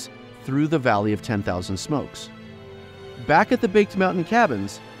 footsteps through the Valley of 10,000 Smokes. Back at the Baked Mountain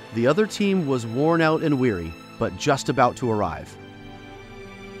cabins, the other team was worn out and weary, but just about to arrive.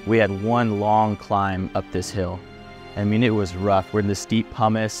 We had one long climb up this hill. I mean, it was rough. We're in the steep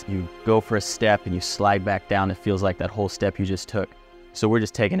pumice. You go for a step and you slide back down. It feels like that whole step you just took. So we're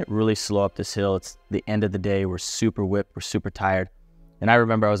just taking it really slow up this hill. It's the end of the day. We're super whipped. We're super tired. And I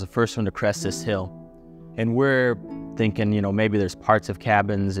remember I was the first one to crest this hill. And we're thinking, you know, maybe there's parts of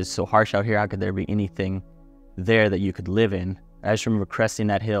cabins. It's so harsh out here. How could there be anything there that you could live in? I just remember cresting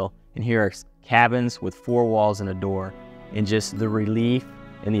that hill, and here are cabins with 4 walls and a door. And just the relief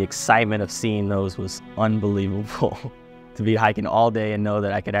and the excitement of seeing those was unbelievable. To be hiking all day and know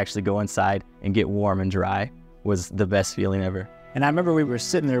that I could actually go inside and get warm and dry was the best feeling ever. And I remember we were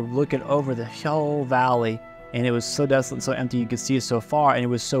sitting there looking over the whole valley, and it was so desolate and so empty you could see it so far, and it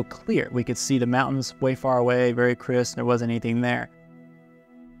was so clear. We could see the mountains way far away, very crisp, and there wasn't anything there.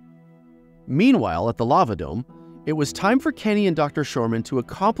 Meanwhile, at the lava dome, it was time for Kenny and Dr. Shorman to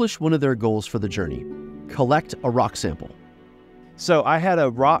accomplish one of their goals for the journey: collect a rock sample. So I had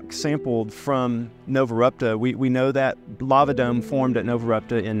a rock sampled from Novarupta. We know that lava dome formed at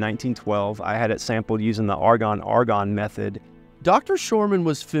Novarupta in 1912. I had it sampled using the argon-argon method. Dr. Shorman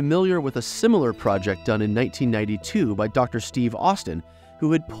was familiar with a similar project done in 1992 by Dr. Steve Austin,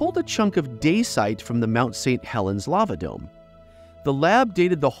 who had pulled a chunk of dacite from the Mount St. Helens lava dome. The lab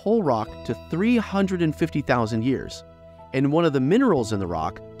dated the whole rock to 350,000 years, and one of the minerals in the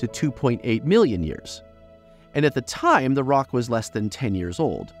rock to 2.8 million years. And at the time, the rock was less than 10 years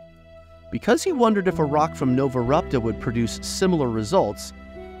old. Because he wondered if a rock from Novarupta would produce similar results,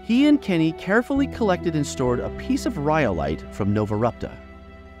 he and Kenny carefully collected and stored a piece of rhyolite from Novarupta.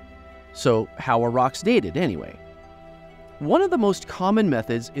 So how are rocks dated anyway? One of the most common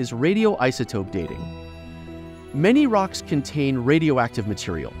methods is radioisotope dating. Many rocks contain radioactive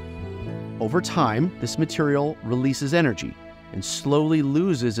material. Over time, this material releases energy, and slowly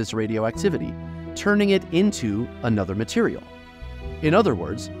loses its radioactivity, turning it into another material. In other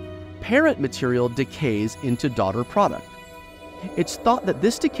words, parent material decays into daughter product. It's thought that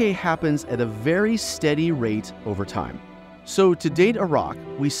this decay happens at a very steady rate over time. So to date a rock,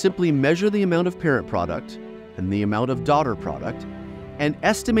 we simply measure the amount of parent product and the amount of daughter product and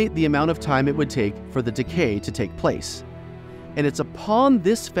estimate the amount of time it would take for the decay to take place. And it's upon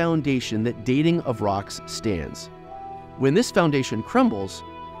this foundation that dating of rocks stands. When this foundation crumbles,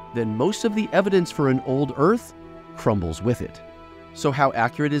 then most of the evidence for an old Earth crumbles with it. So how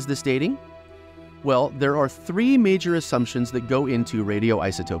accurate is this dating? Well, there are three major assumptions that go into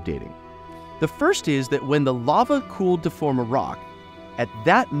radioisotope dating. The first is that when the lava cooled to form a rock, at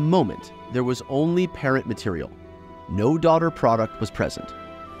that moment there was only parent material. No daughter product was present.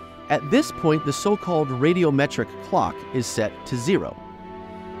 At this point, the so-called radiometric clock is set to 0.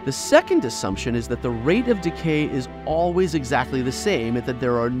 The second assumption is that the rate of decay is always exactly the same and that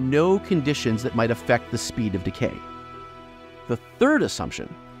there are no conditions that might affect the speed of decay. The third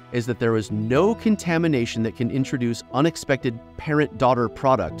assumption is that there is no contamination that can introduce unexpected parent-daughter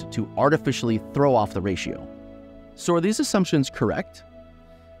product to artificially throw off the ratio. So are these assumptions correct?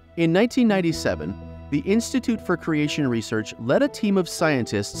 In 1997, the Institute for Creation Research led a team of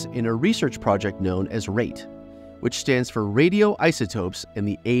scientists in a research project known as RATE, which stands for Radioisotopes in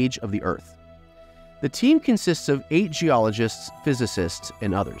the Age of the Earth. The team consists of 8 geologists, physicists,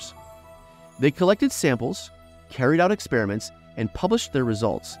 and others. They collected samples, carried out experiments, and published their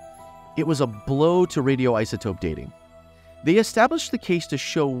results. It was a blow to radioisotope dating. They established the case to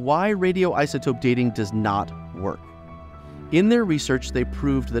show why radioisotope dating does not work. In their research, they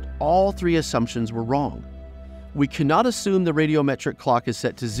proved that all 3 assumptions were wrong. We cannot assume the radiometric clock is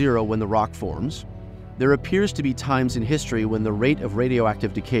set to 0 when the rock forms. There appears to be times in history when the rate of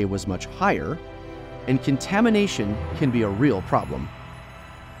radioactive decay was much higher, and contamination can be a real problem.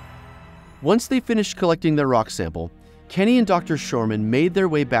 Once they finished collecting their rock sample, Kenny and Dr. Shorman made their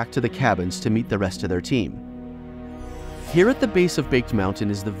way back to the cabins to meet the rest of their team. Here at the base of Baked Mountain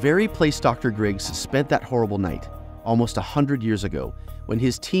is the very place Dr. Griggs spent that horrible night, almost 100 years ago, when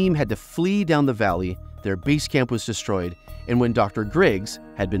his team had to flee down the valley, their base camp was destroyed, and when Dr. Griggs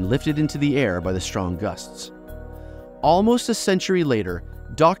had been lifted into the air by the strong gusts. Almost a century later,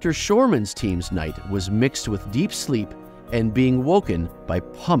 Dr. Shorman's team's night was mixed with deep sleep and being woken by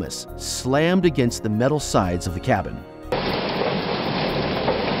pumice slammed against the metal sides of the cabin.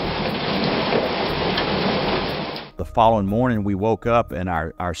 The following morning, we woke up and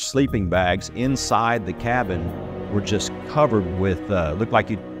our sleeping bags inside the cabin were just covered with, looked like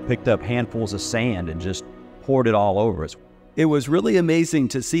you picked up handfuls of sand and just poured it all over us. It was really amazing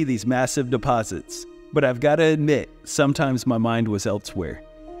to see these massive deposits, but I've got to admit, sometimes my mind was elsewhere.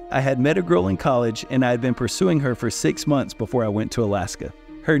 I had met a girl in college and I had been pursuing her for 6 months before I went to Alaska.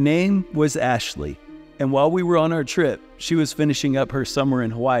 Her name was Ashley, and while we were on our trip, she was finishing up her summer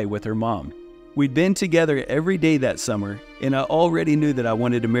in Hawaii with her mom. We'd been together every day that summer, and I already knew that I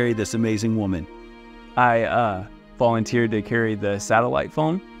wanted to marry this amazing woman. I volunteered to carry the satellite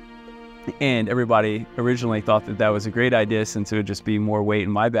phone, and everybody originally thought that that was a great idea since it would just be more weight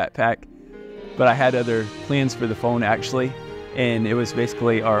in my backpack. But I had other plans for the phone actually, and it was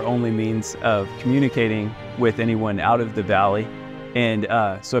basically our only means of communicating with anyone out of the valley. And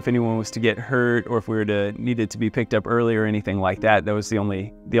so if anyone was to get hurt or if we were needed to be picked up early or anything like that, that was the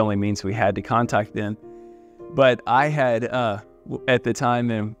only means we had to contact them. But I had at the time,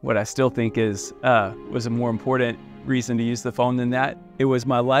 and what I still think is was a more important reason to use the phone than that. It was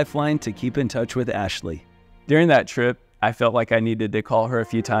my lifeline to keep in touch with Ashley. During that trip, I felt like I needed to call her a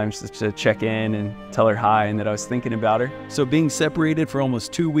few times to check in and tell her hi and that I was thinking about her. So being separated for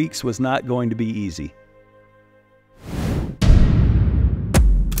almost 2 weeks was not going to be easy.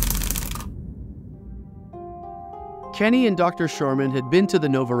 Kenny and Dr. Shorman had been to the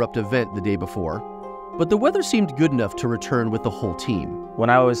Novarupta vent the day before, but the weather seemed good enough to return with the whole team. When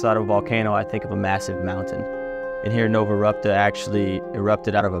I always thought of a volcano, I think of a massive mountain. And here Novarupta actually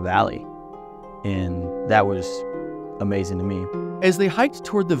erupted out of a valley. And that was amazing to me. As they hiked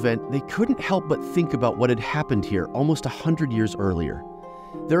toward the vent, they couldn't help but think about what had happened here almost 100 years earlier.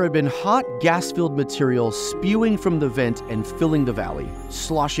 There had been hot, gas-filled material spewing from the vent and filling the valley,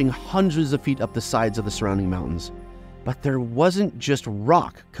 sloshing hundreds of feet up the sides of the surrounding mountains. But there wasn't just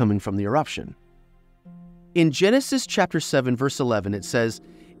rock coming from the eruption. In Genesis chapter 7, verse 11, it says,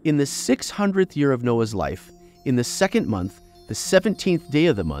 "In the 600th year of Noah's life, in the 2nd month, the 17th day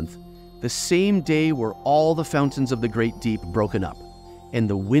of the month, the same day were all the fountains of the great deep broken up, and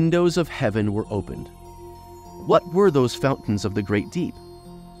the windows of heaven were opened." What were those fountains of the great deep?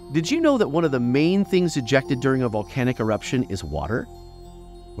 Did you know that one of the main things ejected during a volcanic eruption is water?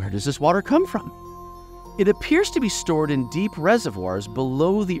 Where does this water come from? It appears to be stored in deep reservoirs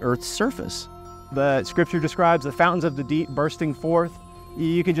below the Earth's surface. The scripture describes the fountains of the deep bursting forth.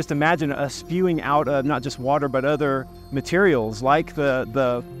 You can just imagine us spewing out of not just water, but other materials like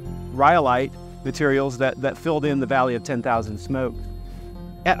the rhyolite materials that filled in the Valley of 10,000 Smokes.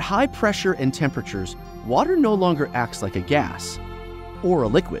 At high pressure and temperatures, water no longer acts like a gas or a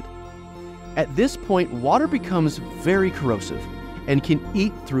liquid. At this point, water becomes very corrosive and can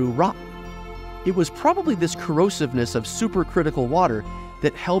eat through rock. It was probably this corrosiveness of supercritical water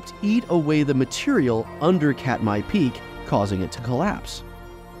that helped eat away the material under Katmai Peak, causing it to collapse.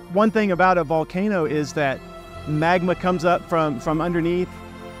 One thing about a volcano is that magma comes up from underneath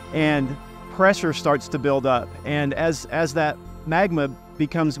and pressure starts to build up. And as that magma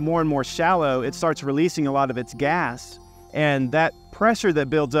becomes more and more shallow, it starts releasing a lot of its gas. And that pressure that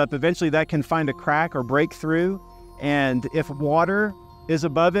builds up, eventually that can find a crack or break through. And if water is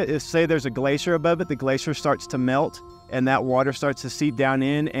above it, if say there's a glacier above it, the glacier starts to melt and that water starts to seep down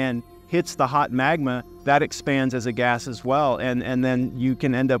in and hits the hot magma, that expands as a gas as well. And then you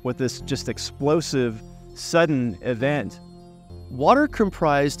can end up with this just explosive, sudden event. Water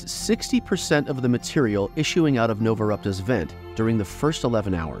comprised 60% of the material issuing out of Novarupta's vent during the first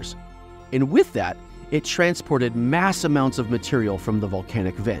 11 hours. And with that, it transported mass amounts of material from the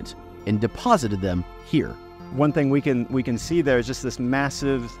volcanic vent and deposited them here. One thing we can see there is just this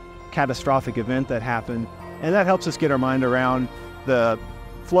massive catastrophic event that happened, and that helps us get our mind around the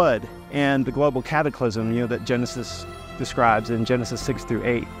flood and the global cataclysm, that Genesis describes in Genesis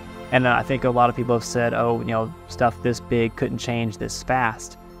 6-8. And I think a lot of people have said, stuff this big couldn't change this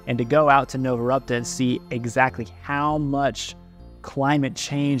fast. And to go out to Novarupta and see exactly how much climate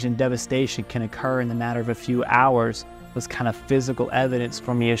change and devastation can occur in the matter of a few hours was kind of physical evidence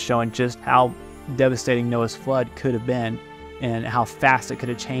for me, as showing just how devastating Noah's flood could have been and how fast it could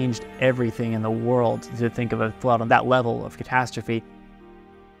have changed everything in the world. To think of a flood on that level of catastrophe.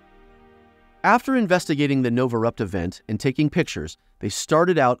 After investigating the Novarupta vent and taking pictures, they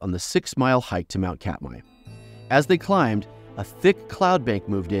started out on the 6-mile hike to Mount Katmai. As they climbed, a thick cloud bank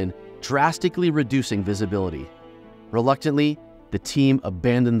moved in, drastically reducing visibility. Reluctantly, the team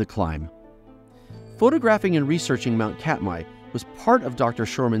abandoned the climb. Photographing and researching Mount Katmai was part of Dr.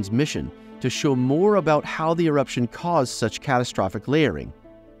 Shorman's mission to show more about how the eruption caused such catastrophic layering.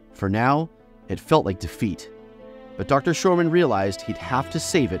 For now, it felt like defeat. But Dr. Shorman realized he'd have to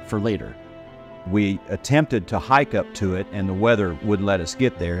save it for later. We attempted to hike up to it, and the weather wouldn't let us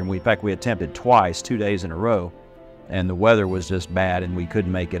get there. And in fact, we attempted twice, 2 days in a row, and the weather was just bad, and we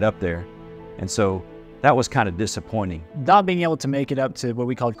couldn't make it up there. And so that was kind of disappointing. Not being able to make it up to what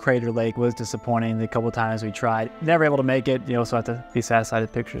we called Crater Lake was disappointing. The couple times we tried, never able to make it. So I have to be satisfied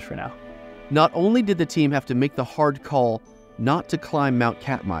with pictures for now. Not only did the team have to make the hard call not to climb Mount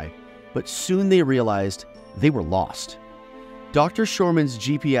Katmai, but soon they realized they were lost. Dr. Shorman's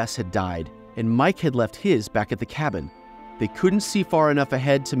GPS had died, and Mike had left his back at the cabin. They couldn't see far enough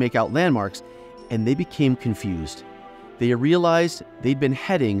ahead to make out landmarks, and they became confused. They realized they'd been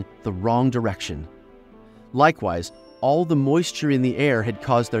heading the wrong direction. Likewise, all the moisture in the air had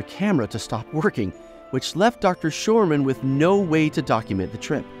caused their camera to stop working, which left Dr. Shorman with no way to document the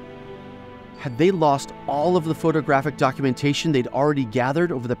trip. Had they lost all of the photographic documentation they'd already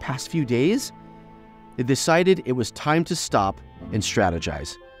gathered over the past few days? They decided it was time to stop and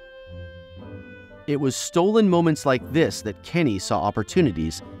strategize. It was stolen moments like this that Kenny saw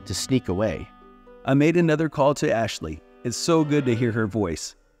opportunities to sneak away. I made another call to Ashley. It's so good to hear her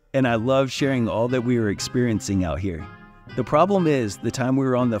voice, and I love sharing all that we were experiencing out here. The problem is the time we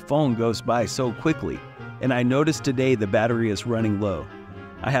were on the phone goes by so quickly, and I noticed today the battery is running low.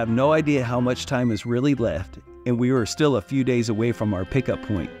 I have no idea how much time is really left, and we were still a few days away from our pickup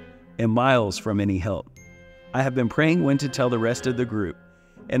point and miles from any help. I have been praying when to tell the rest of the group,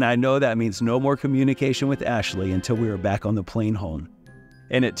 and I know that means no more communication with Ashley until we are back on the plane home.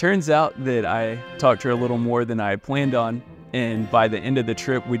 And it turns out that I talked to her a little more than I planned on, and by the end of the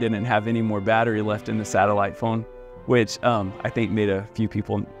trip, we didn't have any more battery left in the satellite phone, which I think made a few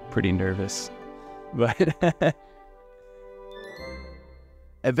people pretty nervous. But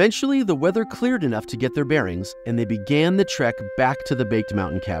eventually, the weather cleared enough to get their bearings, and they began the trek back to the Baked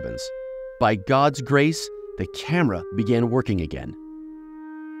Mountain cabins. By God's grace, the camera began working again.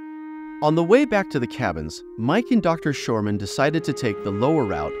 On the way back to the cabins, Mike and Dr. Shorman decided to take the lower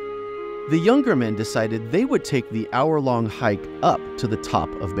route. The younger men decided they would take the hour-long hike up to the top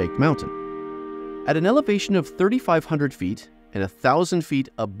of Baked Mountain. At an elevation of 3,500 feet and 1,000 feet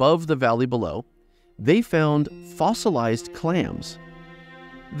above the valley below, they found fossilized clams.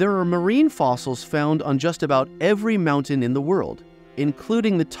 There are marine fossils found on just about every mountain in the world,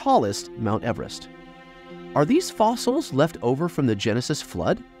 including the tallest, Mount Everest. Are these fossils left over from the Genesis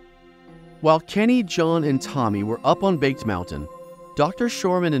flood? While Kenny, John, and Tommy were up on Baked Mountain, Dr.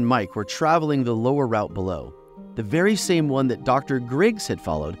 Shorman and Mike were traveling the lower route below, the very same one that Dr. Griggs had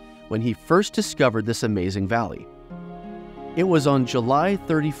followed when he first discovered this amazing valley. It was on July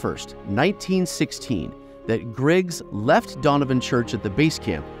 31st, 1916, that Griggs left Donovan Church at the base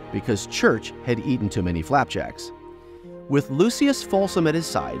camp because Church had eaten too many flapjacks. With Lucius Folsom at his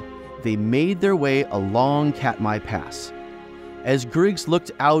side, they made their way along Katmai Pass. As Griggs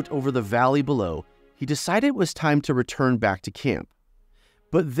looked out over the valley below, he decided it was time to return back to camp.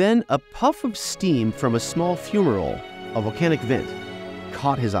 But then a puff of steam from a small fumarole, a volcanic vent,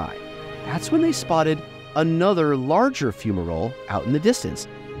 caught his eye. That's when they spotted another larger fumarole out in the distance,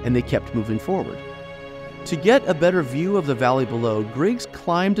 and they kept moving forward. To get a better view of the valley below, Griggs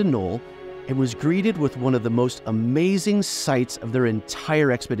climbed a knoll and was greeted with one of the most amazing sights of their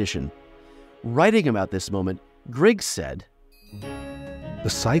entire expedition. Writing about this moment, Griggs said, "The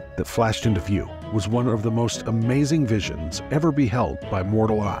sight that flashed into view was one of the most amazing visions ever beheld by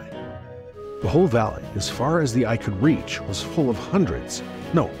mortal eye. The whole valley, as far as the eye could reach, was full of hundreds,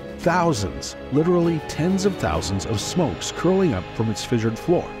 no, thousands, literally tens of thousands of smokes curling up from its fissured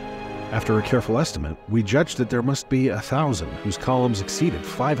floor. After a careful estimate, we judged that there must be 1,000 whose columns exceeded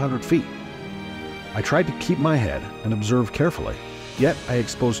 500 feet. I tried to keep my head and observe carefully, yet I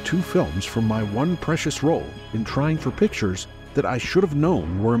exposed 2 films from my one precious roll in trying for pictures that I should have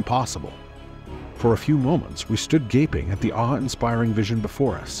known were impossible. For a few moments, we stood gaping at the awe-inspiring vision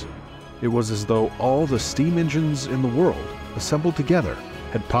before us. It was as though all the steam engines in the world, assembled together,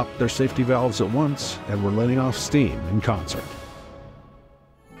 had popped their safety valves at once and were letting off steam in concert."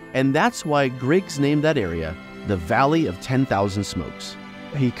 And that's why Griggs named that area the Valley of 10,000 Smokes.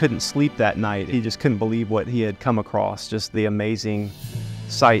 He couldn't sleep that night. He just couldn't believe what he had come across, just the amazing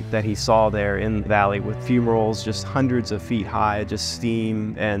sight that he saw there in the valley with fumaroles just hundreds of feet high, just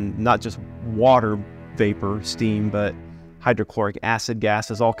steam, and not just water vapor steam, but hydrochloric acid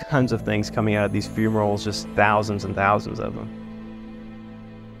gases, all kinds of things coming out of these fumaroles, just thousands and thousands of them.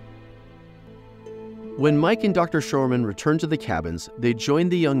 When Mike and Dr. Shorman returned to the cabins, they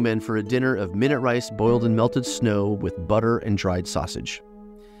joined the young men for a dinner of minute rice boiled in melted snow with butter and dried sausage.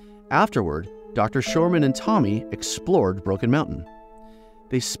 Afterward, Dr. Shorman and Tommy explored Broken Mountain.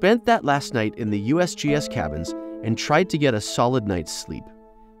 They spent that last night in the USGS cabins and tried to get a solid night's sleep.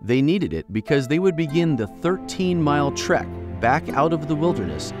 They needed it because they would begin the 13-mile trek back out of the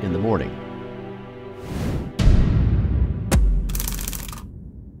wilderness in the morning.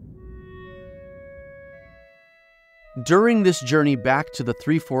 During this journey back to the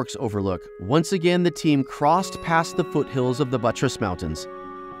Three Forks Overlook, once again the team crossed past the foothills of the Buttress Mountains.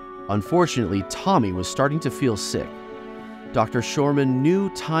 Unfortunately, Tommy was starting to feel sick. Dr. Shorman knew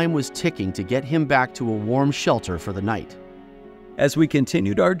time was ticking to get him back to a warm shelter for the night. As we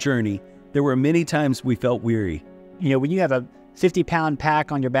continued our journey, there were many times we felt weary. You know, when you have a 50-pound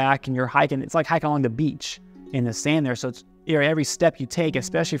pack on your back and you're hiking, it's like hiking along the beach in the sand there. So it's, you know, every step you take,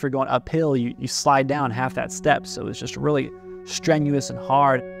 especially if you're going uphill, you slide down half that step. So it's just really strenuous and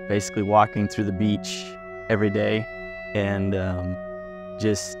hard. Basically walking through the beach every day and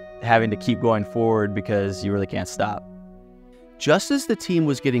just having to keep going forward because you really can't stop. Just as the team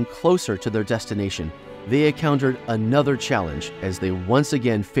was getting closer to their destination, they encountered another challenge as they once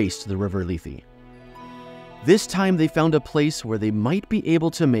again faced the River Lethe. This time they found a place where they might be able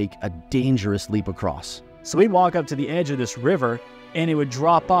to make a dangerous leap across. So we'd walk up to the edge of this river and it would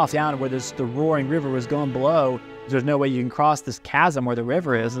drop off down where the roaring river was going below. There's no way you can cross this chasm where the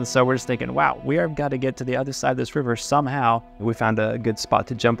river is. And so we're just thinking, wow, we have got to get to the other side of this river somehow. We found a good spot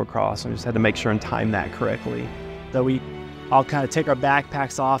to jump across and we just had to make sure and time that correctly. So we all kind of take our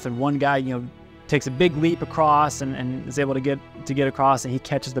backpacks off and one guy, you know, takes a big leap across and is able to get across, and he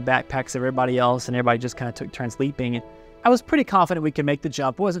catches the backpacks of everybody else, and everybody just kind of took turns leaping. And I was pretty confident we could make the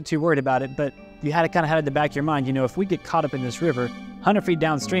jump. Wasn't too worried about it, but you had to kind of have it in the back of your mind, you know, if we get caught up in this river, 100 feet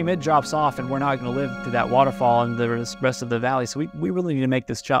downstream, it drops off, and we're not going to live through that waterfall and the rest of the valley. So we really need to make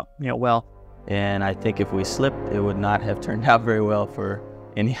this jump, you know, well. And I think if we slipped, it would not have turned out very well for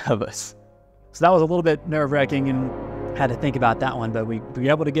any of us. So that was a little bit nerve-wracking and had to think about that one, but we were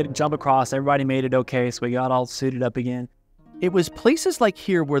able to jump across. Everybody made it okay, so we got all suited up again. It was places like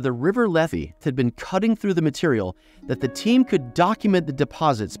here where the River Lethe had been cutting through the material that the team could document the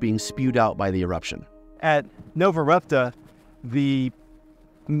deposits being spewed out by the eruption. At Novarupta, the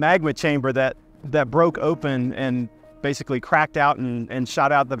magma chamber that broke open and basically cracked out and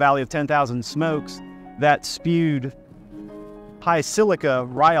shot out the Valley of 10,000 Smokes, that spewed high silica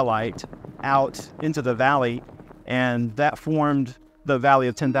rhyolite out into the valley, and that formed the Valley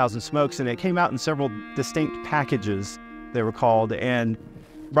of 10,000 Smokes, and it came out in several distinct packages, they were called, and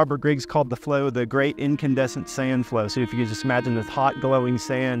Robert Griggs called the flow the Great Incandescent Sand Flow. So if you could just imagine this hot glowing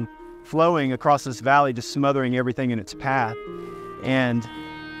sand flowing across this valley, just smothering everything in its path, and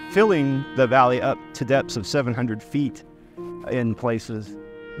filling the valley up to depths of 700 feet in places.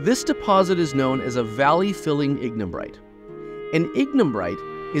 This deposit is known as a valley-filling ignimbrite. An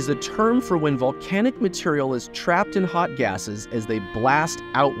ignimbrite is a term for when volcanic material is trapped in hot gases as they blast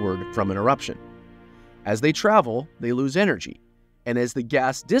outward from an eruption. As they travel, they lose energy, and as the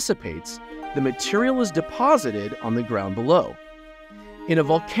gas dissipates, the material is deposited on the ground below. In a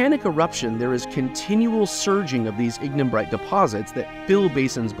volcanic eruption, there is continual surging of these ignimbrite deposits that fill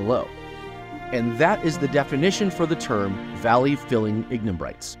basins below. And that is the definition for the term valley-filling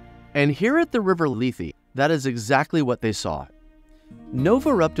ignimbrites. And here at the River Lethe, that is exactly what they saw.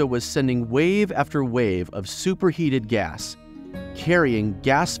 Novarupta was sending wave after wave of superheated gas, carrying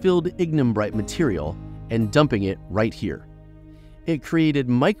gas-filled ignimbrite material and dumping it right here. It created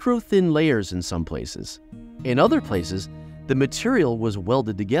micro-thin layers in some places. In other places, the material was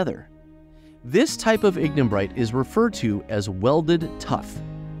welded together. This type of ignimbrite is referred to as welded tuff.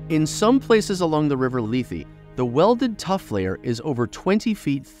 In some places along the River Lethe, the welded tuff layer is over 20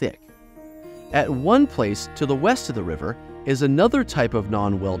 feet thick. At one place to the west of the river is another type of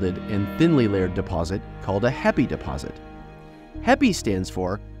non-welded and thinly layered deposit called a HEPI deposit. HEPI stands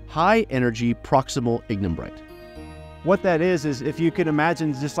for High Energy Proximal Ignimbrite. What that is if you could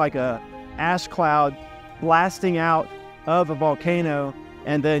imagine just like a ash cloud blasting out of a volcano,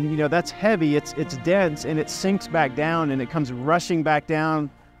 and then, that's heavy, it's dense, and it sinks back down, and it comes rushing back down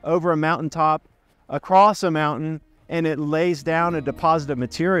over a mountaintop, across a mountain, and it lays down a deposit of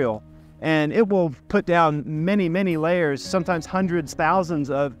material. And it will put down many, many layers, sometimes hundreds, thousands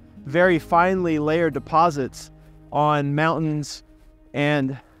of very finely layered deposits on mountains.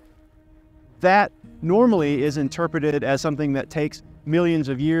 And that normally is interpreted as something that takes millions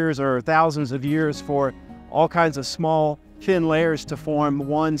of years or thousands of years for all kinds of small, thin layers to form,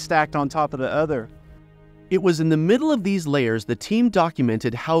 one stacked on top of the other. It was in the middle of these layers the team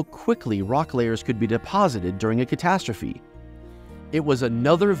documented how quickly rock layers could be deposited during a catastrophe. It was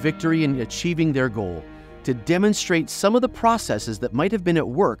another victory in achieving their goal, to demonstrate some of the processes that might have been at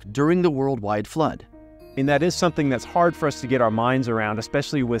work during the worldwide flood. And that is something that's hard for us to get our minds around,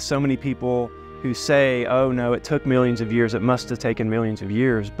 especially with so many people who say, oh no, it took millions of years, it must have taken millions of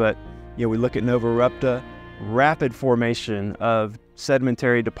years. But we look at Novarupta, rapid formation of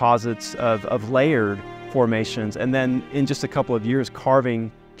sedimentary deposits of layered formations, and then in just a couple of years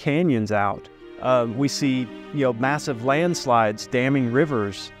carving canyons out. We see massive landslides damming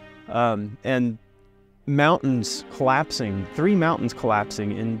rivers, and mountains collapsing, 3 mountains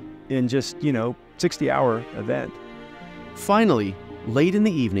collapsing in just 60-hour event. Finally, late in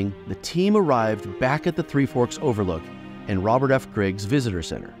the evening, the team arrived back at the Three Forks Overlook and Robert F. Griggs Visitor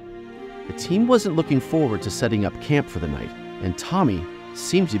Center. The team wasn't looking forward to setting up camp for the night, and Tommy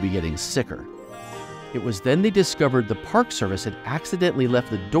seemed to be getting sicker. It was then they discovered the Park Service had accidentally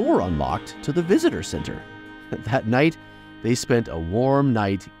left the door unlocked to the visitor center. That night, they spent a warm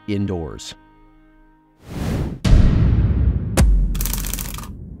night indoors.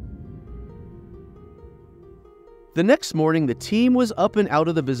 The next morning, the team was up and out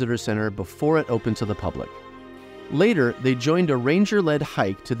of the visitor center before it opened to the public. Later, they joined a ranger-led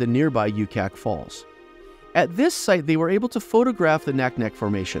hike to the nearby Yucak Falls. At this site, they were able to photograph the Naknek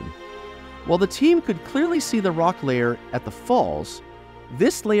Formation. While the team could clearly see the rock layer at the falls,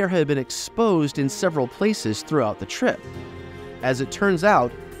 this layer had been exposed in several places throughout the trip. As it turns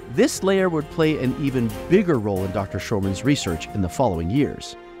out, this layer would play an even bigger role in Dr. Shorman's research in the following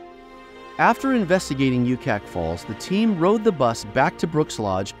years. After investigating Yucak Falls, the team rode the bus back to Brooks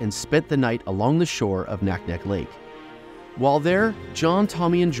Lodge and spent the night along the shore of Naknek Lake. While there, John,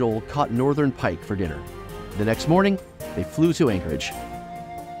 Tommy, and Joel caught northern pike for dinner. The next morning, they flew to Anchorage.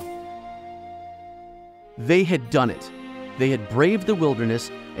 They had done it. They had braved the wilderness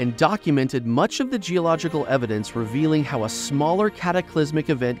and documented much of the geological evidence revealing how a smaller cataclysmic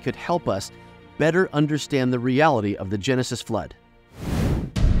event could help us better understand the reality of the Genesis flood.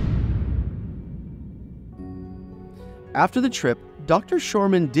 After the trip, Dr.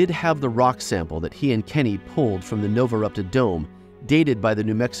 Shorman did have the rock sample that he and Kenny pulled from the Novarupta Dome, dated by the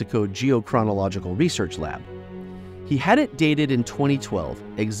New Mexico Geochronological Research Lab. He had it dated in 2012,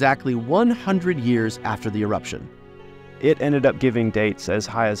 exactly 100 years after the eruption. It ended up giving dates as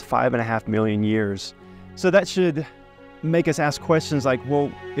high as 5.5 million years. So that should make us ask questions like,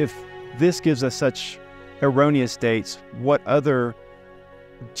 well, if this gives us such erroneous dates, what other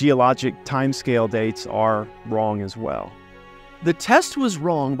geologic timescale dates are wrong as well? The test was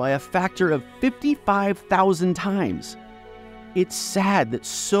wrong by a factor of 55,000 times. It's sad that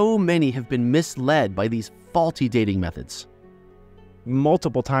so many have been misled by these faulty dating methods.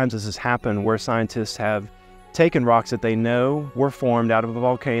 Multiple times this has happened where scientists have taken rocks that they know were formed out of a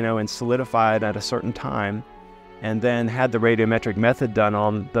volcano and solidified at a certain time, and then had the radiometric method done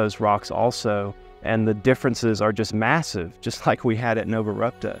on those rocks also, and the differences are just massive, just like we had at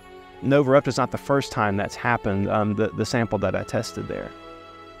Novarupta. Novarupta is not the first time that's happened, the sample that I tested there.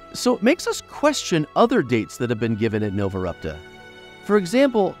 So it makes us question other dates that have been given at Novarupta. For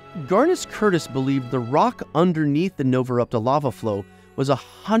example, Garnis Curtis believed the rock underneath the Novarupta lava flow was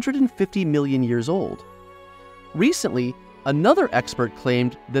 150 million years old. Recently, another expert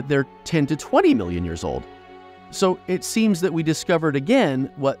claimed that they're 10 to 20 million years old. So it seems that we discovered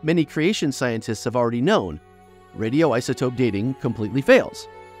again what many creation scientists have already known: radioisotope dating completely fails.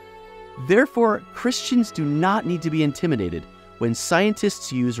 Therefore, Christians do not need to be intimidated when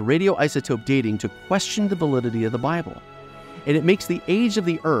scientists use radioisotope dating to question the validity of the Bible. And it makes the age of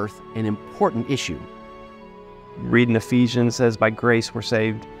the earth an important issue. Reading Ephesians says, by grace we're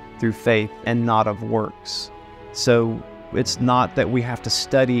saved through faith and not of works. So it's not that we have to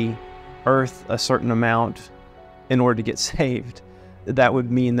study earth a certain amount in order to get saved. That would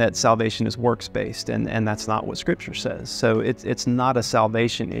mean that salvation is works-based, and that's not what Scripture says. So it's not a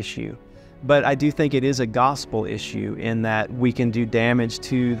salvation issue. But I do think it is a gospel issue in that we can do damage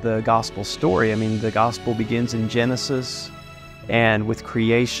to the gospel story. I mean, the gospel begins in Genesis and with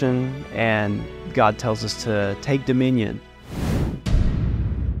creation, and God tells us to take dominion.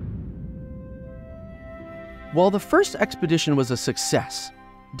 While the first expedition was a success,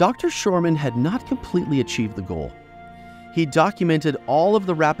 Dr. Shorman had not completely achieved the goal. He documented all of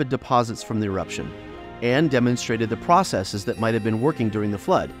the rapid deposits from the eruption and demonstrated the processes that might have been working during the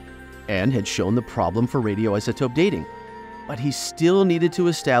flood, and had shown the problem for radioisotope dating. But he still needed to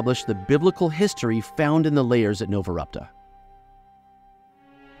establish the biblical history found in the layers at Novarupta.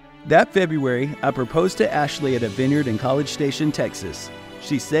 That February, I proposed to Ashley at a vineyard in College Station, Texas.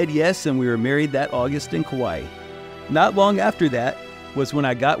 She said yes, and we were married that August in Kauai. Not long after that was when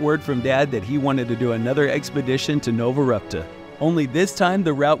I got word from Dad that he wanted to do another expedition to Novarupta. Only this time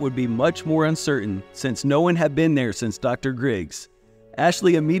the route would be much more uncertain, since no one had been there since Dr. Griggs.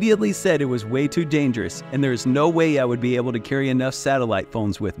 Ashley immediately said it was way too dangerous, and there is no way I would be able to carry enough satellite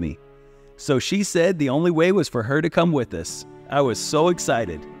phones with me. So she said the only way was for her to come with us. I was so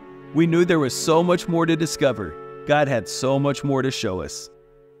excited. We knew there was so much more to discover. God had so much more to show us.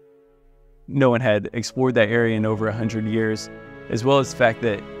 No one had explored that area in over 100 years, as well as the fact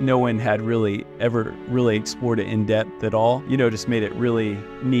that no one had ever really explored it in depth at all. Just made it really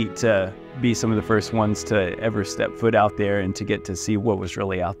neat to be some of the first ones to ever step foot out there and to get to see what was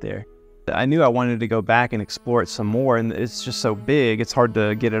really out there. I knew I wanted to go back and explore it some more, and it's just so big, it's hard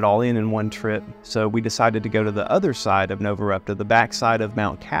to get it all in one trip. So we decided to go to the other side of Novarupta, the backside of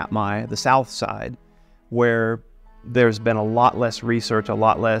Mount Katmai, the south side, where there's been a lot less research, a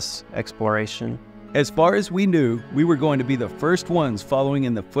lot less exploration. As far as we knew, we were going to be the first ones following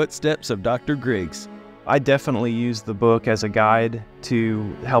in the footsteps of Dr. Griggs. I definitely used the book as a guide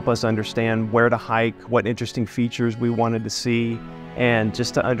to help us understand where to hike, what interesting features we wanted to see, and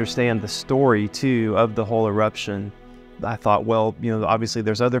just to understand the story too of the whole eruption. I thought, well, obviously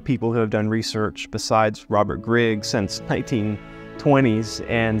there's other people who have done research besides Robert Griggs since 1920s,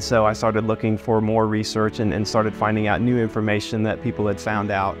 and so I started looking for more research and started finding out new information that people had found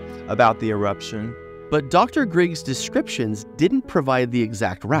out about the eruption. But Dr. Griggs' descriptions didn't provide the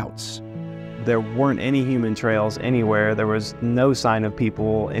exact routes. There weren't any human trails anywhere. There was no sign of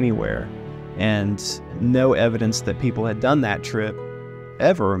people anywhere, and no evidence that people had done that trip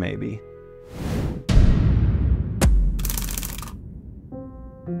ever, maybe.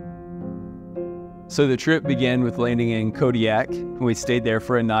 So the trip began with landing in Kodiak. We stayed there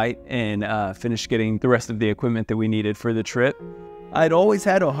for a night and finished getting the rest of the equipment that we needed for the trip. I'd always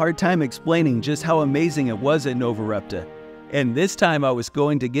had a hard time explaining just how amazing it was at Novarupta. And this time I was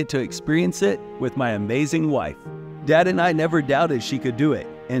going to get to experience it with my amazing wife. Dad and I never doubted she could do it,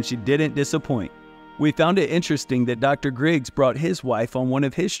 and she didn't disappoint. We found it interesting that Dr. Griggs brought his wife on one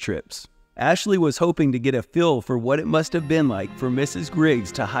of his trips. Ashley was hoping to get a feel for what it must have been like for Mrs.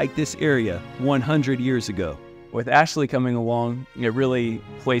 Griggs to hike this area 100 years ago. With Ashley coming along, it really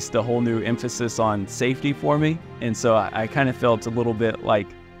placed a whole new emphasis on safety for me, and so I kind of felt a little bit like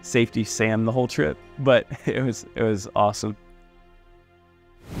Safety Sam the whole trip, but it was awesome.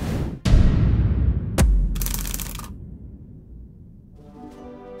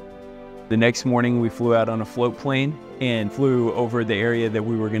 The next morning, we flew out on a float plane and flew over the area that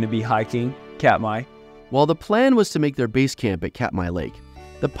we were going to be hiking, Katmai. While the plan was to make their base camp at Katmai Lake,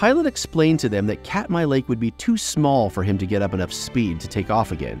 the pilot explained to them that Katmai Lake would be too small for him to get up enough speed to take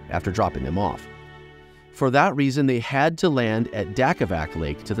off again after dropping them off. For that reason, they had to land at Dakavac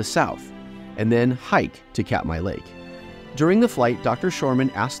Lake to the south, and then hike to Katmai Lake. During the flight, Dr. Shorman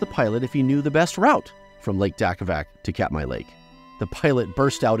asked the pilot if he knew the best route from Lake Dakavac to Katmai Lake. The pilot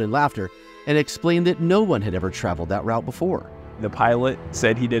burst out in laughter and explained that no one had ever traveled that route before. The pilot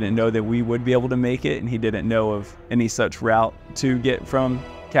said he didn't know that we would be able to make it, and he didn't know of any such route to get from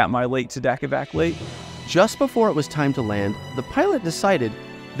Katmai Lake to Dakavac Lake. Just before it was time to land, the pilot decided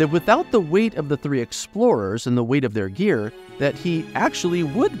that without the weight of the three explorers and the weight of their gear, that he actually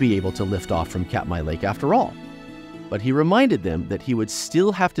would be able to lift off from Katmai Lake after all. But he reminded them that he would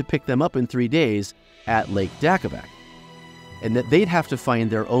still have to pick them up in 3 days at Lake Dakavac, and that they'd have to find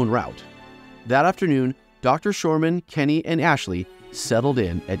their own route. That afternoon, Dr. Shorman, Kenny, and Ashley settled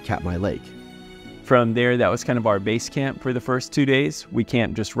in at Katmai Lake. From there, that was kind of our base camp for the first 2 days. We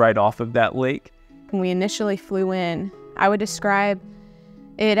camped just right off of that lake. When we initially flew in, I would describe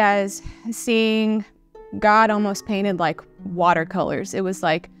it as seeing God almost painted like watercolors. It was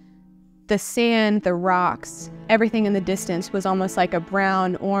like the sand, the rocks, everything in the distance was almost like a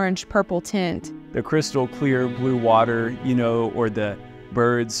brown, orange, purple tint. The crystal clear blue water, or the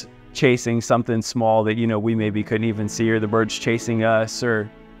birds chasing something small that, we maybe couldn't even see, or the birds chasing us,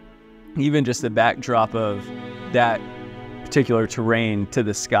 or even just the backdrop of that particular terrain to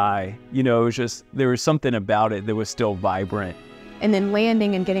the sky. It was just, there was something about it that was still vibrant. And then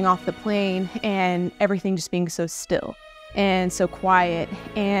landing and getting off the plane and everything just being so still and so quiet,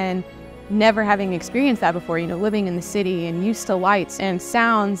 and never having experienced that before, living in the city and used to lights and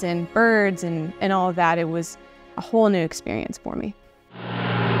sounds and birds and all of that. It was a whole new experience for me.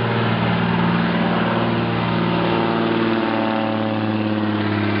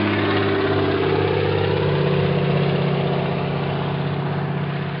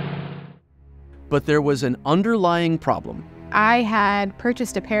 But there was an underlying problem. I had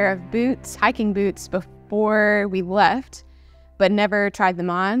purchased a pair of boots, hiking boots, before we left, but never tried them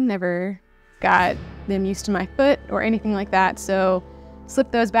on, never got them used to my foot or anything like that. So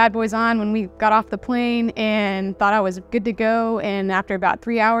slipped those bad boys on when we got off the plane and thought I was good to go. And after about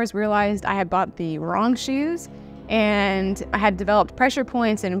 3 hours, realized I had bought the wrong shoes, and I had developed pressure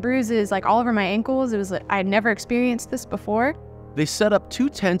points and bruises like all over my ankles. It was like I had never experienced this before. They set up 2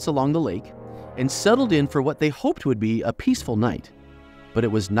 tents along the lake and settled in for what they hoped would be a peaceful night. But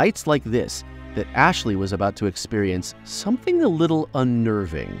it was nights like this that Ashley was about to experience something a little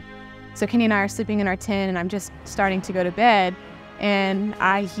unnerving. So Kenny and I are sleeping in our tent, and I'm just starting to go to bed, and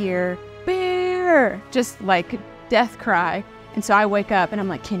I hear, "Bear!" just like death cry. And so I wake up and I'm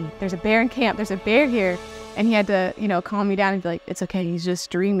like, "Kenny, there's a bear in camp, there's a bear here." And he had to, calm me down and be like, "It's okay, he's just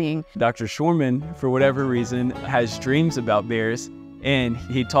dreaming." Dr. Shorman, for whatever reason, has dreams about bears, and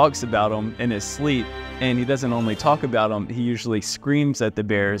he talks about them in his sleep. And he doesn't only talk about them, he usually screams at the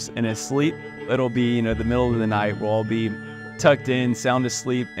bears in his sleep. It'll be, the middle of the night, we'll all be tucked in, sound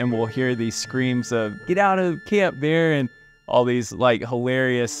asleep, and we'll hear these screams of, "Get out of camp, bear," and all these like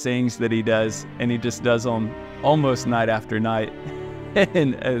hilarious things that he does. And he just does them almost night after night.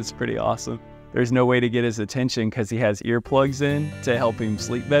 And it's pretty awesome. There's no way to get his attention because he has earplugs in to help him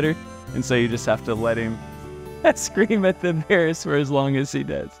sleep better. And so you just have to let him scream at the bears for as long as he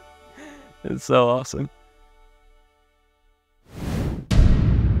does. It's so awesome.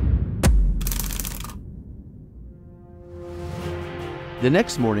 The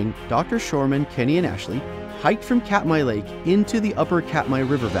next morning, Dr. Shorman, Kenny, and Ashley hiked from Katmai Lake into the upper Katmai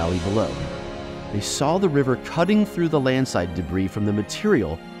River valley below. They saw the river cutting through the landslide debris from the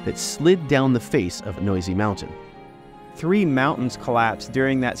material that slid down the face of Noisy Mountain. 3 mountains collapsed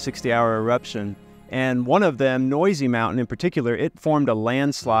during that 60-hour eruption, and one of them, Noisy Mountain in particular, it formed a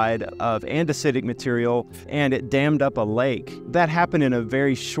landslide of andesitic material, and it dammed up a lake. That happened in a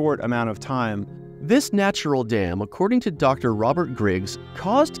very short amount of time. This natural dam, according to Dr. Robert Griggs,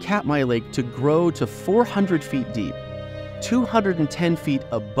 caused Katmai Lake to grow to 400 feet deep, 210 feet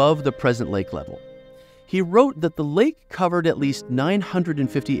above the present lake level. He wrote that the lake covered at least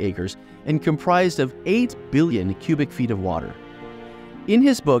 950 acres and comprised of 8 billion cubic feet of water. In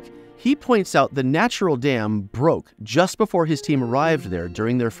his book, he points out the natural dam broke just before his team arrived there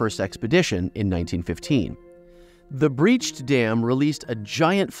during their first expedition in 1915. The breached dam released a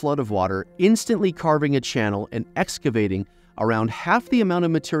giant flood of water, instantly carving a channel and excavating around half the amount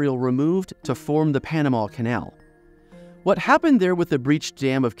of material removed to form the Panama Canal. What happened there with the breached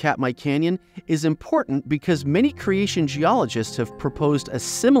dam of Katmai Canyon is important because many creation geologists have proposed a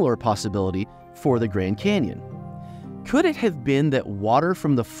similar possibility for the Grand Canyon. Could it have been that water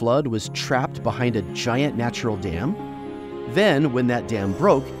from the flood was trapped behind a giant natural dam? Then, when that dam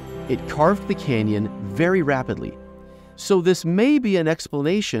broke, it carved the canyon very rapidly. So this may be an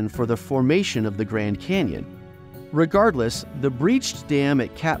explanation for the formation of the Grand Canyon. Regardless, the breached dam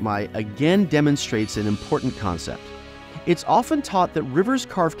at Katmai again demonstrates an important concept. It's often taught that rivers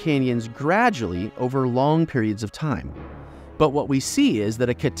carve canyons gradually over long periods of time. But what we see is that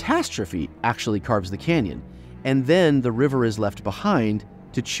a catastrophe actually carves the canyon, and then the river is left behind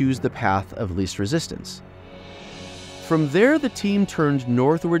to choose the path of least resistance. From there, the team turned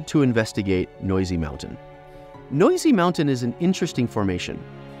northward to investigate Noisy Mountain. Noisy Mountain is an interesting formation.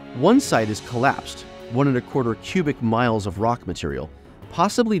 One side is collapsed, 1¼ cubic miles of rock material,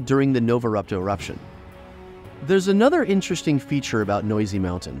 possibly during the Novarupta eruption. There's another interesting feature about Noisy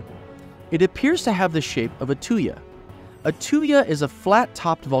Mountain. It appears to have the shape of a tuya. A tuya is a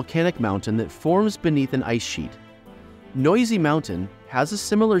flat-topped volcanic mountain that forms beneath an ice sheet. Noisy Mountain has a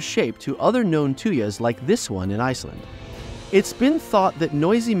similar shape to other known tuyas like this one in Iceland. It's been thought that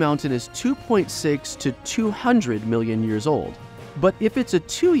Noisy Mountain is 2.6 to 200 million years old. But if it's a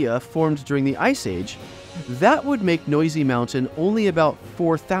tuya formed during the Ice Age, that would make Noisy Mountain only about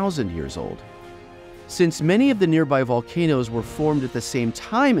 4,000 years old. Since many of the nearby volcanoes were formed at the same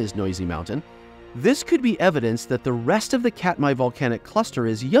time as Noisy Mountain, this could be evidence that the rest of the Katmai volcanic cluster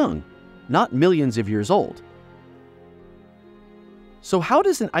is young, not millions of years old. So how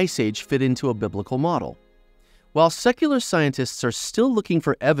does an ice age fit into a biblical model? While secular scientists are still looking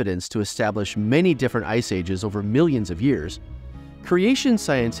for evidence to establish many different ice ages over millions of years, creation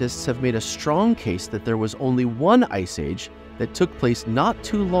scientists have made a strong case that there was only one ice age that took place not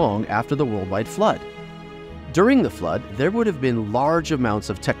too long after the worldwide flood. During the flood, there would have been large amounts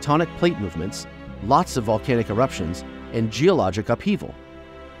of tectonic plate movements, lots of volcanic eruptions, and geologic upheaval.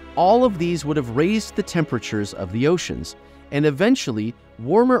 All of these would have raised the temperatures of the oceans, and eventually,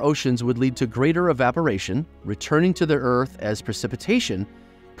 warmer oceans would lead to greater evaporation, returning to the Earth as precipitation,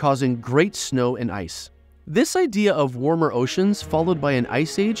 causing great snow and ice. This idea of warmer oceans followed by an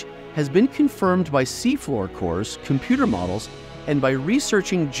ice age has been confirmed by seafloor cores, computer models, and by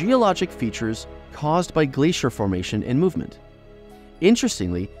researching geologic features caused by glacier formation and movement.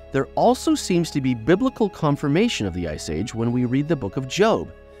 Interestingly, there also seems to be biblical confirmation of the Ice Age when we read the book of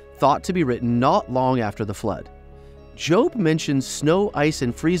Job, thought to be written not long after the flood. Job mentions snow, ice,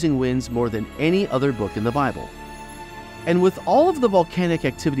 and freezing winds more than any other book in the Bible. And with all of the volcanic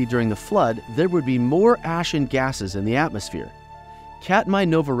activity during the flood, there would be more ash and gases in the atmosphere. Katmai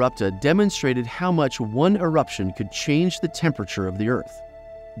Novarupta demonstrated how much one eruption could change the temperature of the Earth.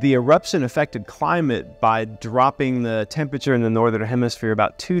 The eruption affected climate by dropping the temperature in the northern hemisphere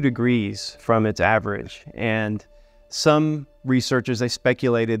about 2 degrees from its average. And some researchers, they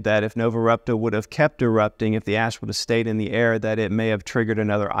speculated that if Novarupta would have kept erupting, if the ash would have stayed in the air, that it may have triggered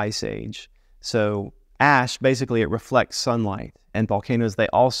another ice age. So ash, basically, it reflects sunlight. And volcanoes, they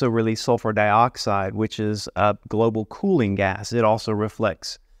also release sulfur dioxide, which is a global cooling gas. It also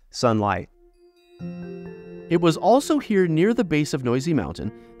reflects sunlight. It was also here near the base of Noisy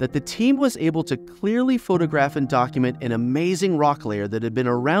Mountain that the team was able to clearly photograph and document an amazing rock layer that had been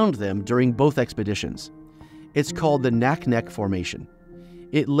around them during both expeditions. It's called the Naknek Formation.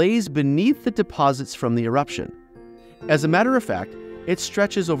 It lays beneath the deposits from the eruption. As a matter of fact, it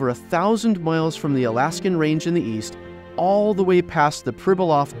stretches over 1,000 miles from the Alaskan Range in the east all the way past the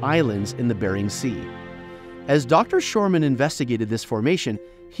Pribilof Islands in the Bering Sea. As Dr. Shorman investigated this formation,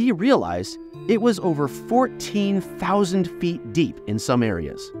 he realized it was over 14,000 feet deep in some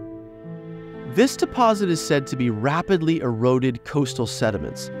areas. This deposit is said to be rapidly eroded coastal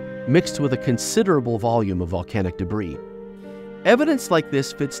sediments, mixed with a considerable volume of volcanic debris. Evidence like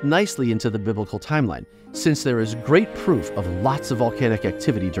this fits nicely into the biblical timeline, since there is great proof of lots of volcanic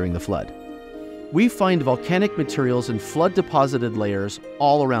activity during the flood. We find volcanic materials in flood-deposited layers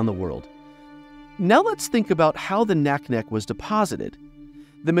all around the world. Now let's think about how the Naknek was deposited.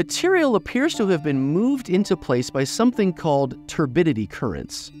 The material appears to have been moved into place by something called turbidity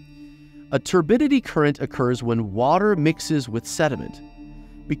currents. A turbidity current occurs when water mixes with sediment.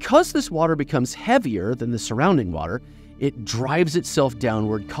 Because this water becomes heavier than the surrounding water, it drives itself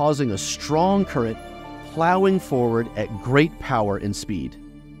downward, causing a strong current plowing forward at great power and speed.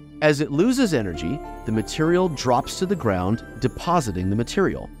 As it loses energy, the material drops to the ground, depositing the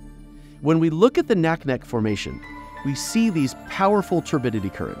material. When we look at the Naknek Formation, we see these powerful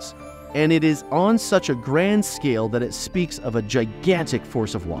turbidity currents, and it is on such a grand scale that it speaks of a gigantic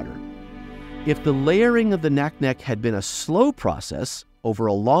force of water. If the layering of the Naknek had been a slow process over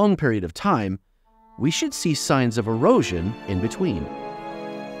a long period of time, we should see signs of erosion in between.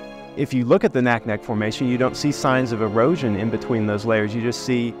 If you look at the Naknek Formation, you don't see signs of erosion in between those layers. You just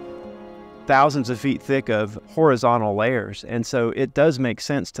see thousands of feet thick of horizontal layers. And so it does make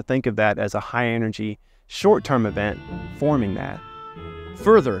sense to think of that as a high-energy, short-term event forming that.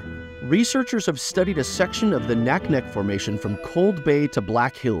 Further, researchers have studied a section of the Naknek Formation from Cold Bay to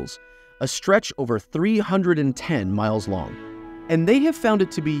Black Hills, a stretch over 310 miles long. And they have found it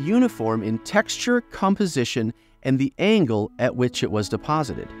to be uniform in texture, composition, and the angle at which it was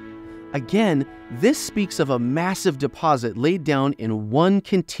deposited. Again, this speaks of a massive deposit laid down in one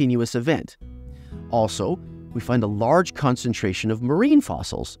continuous event. Also, we find a large concentration of marine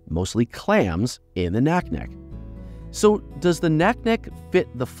fossils, mostly clams, in the Naknek. So, does the Naknek fit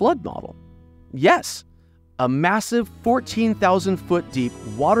the flood model? Yes. A massive 14,000-foot deep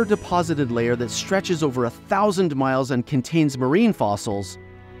water-deposited layer that stretches over 1,000 miles and contains marine fossils.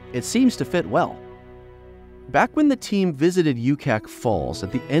 It seems to fit well. Back when the team visited Ukak Falls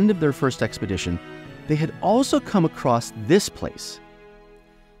at the end of their first expedition, they had also come across this place.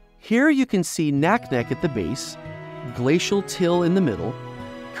 Here you can see Naknek at the base, glacial till in the middle,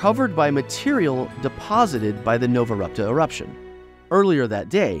 covered by material deposited by the Novarupta eruption. Earlier that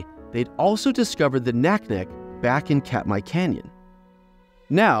day, they'd also discovered the Naknek back in Katmai Canyon.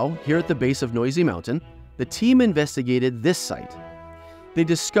 Now, here at the base of Noisy Mountain, the team investigated this site. They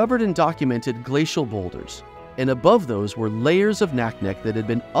discovered and documented glacial boulders, and above those were layers of Naknek that had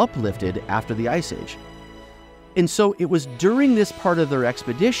been uplifted after the Ice Age. And so it was during this part of their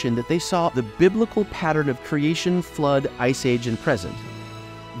expedition that they saw the biblical pattern of creation, flood, Ice Age, and present.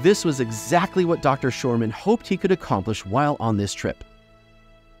 This was exactly what Dr. Shorman hoped he could accomplish while on this trip.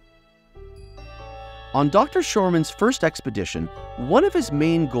 On Dr. Shorman's first expedition, one of his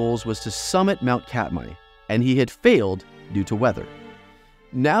main goals was to summit Mount Katmai, and he had failed due to weather.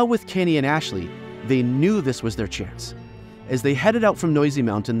 Now with Kenny and Ashley, they knew this was their chance. As they headed out from Noisy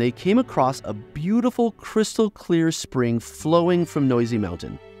Mountain, they came across a beautiful crystal-clear spring flowing from Noisy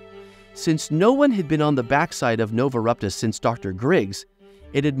Mountain. Since no one had been on the backside of Novarupta since Dr. Griggs,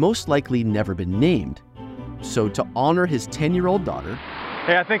 it had most likely never been named. So to honor his 10-year-old daughter,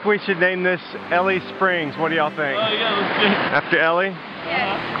 Hey, I think we should name this Ellie Springs. What do y'all think? Oh, yeah, let's do it. After Ellie?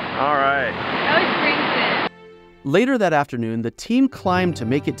 Yeah. All right. Ellie Springs. Later that afternoon, the team climbed to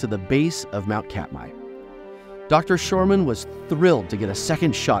make it to the base of Mount Katmai. Dr. Shorman was thrilled to get a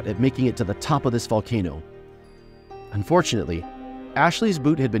second shot at making it to the top of this volcano. Unfortunately, Ashley's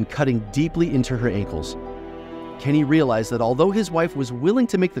boot had been cutting deeply into her ankles. Kenny realized that although his wife was willing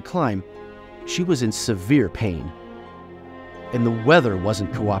to make the climb, she was in severe pain. And the weather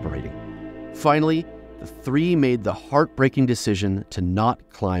wasn't cooperating. Finally, the three made the heartbreaking decision to not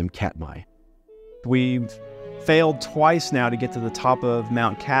climb Katmai. We've failed twice now to get to the top of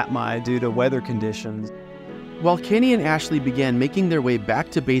Mount Katmai due to weather conditions. While Kenny and Ashley began making their way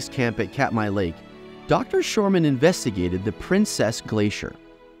back to base camp at Katmai Lake, Dr. Shorman investigated the Princess Glacier.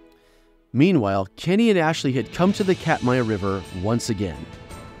 Meanwhile, Kenny and Ashley had come to the Katmai River once again.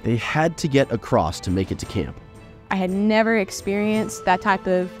 They had to get across to make it to camp. I had never experienced that type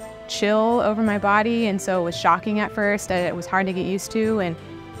of chill over my body, and so it was shocking at first. It was hard to get used to, and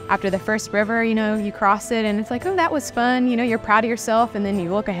after the first river, you cross it and it's like, oh, that was fun. You're proud of yourself, and then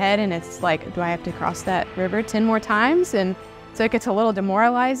you look ahead and it's like, do I have to cross that river 10 more times? And so it gets a little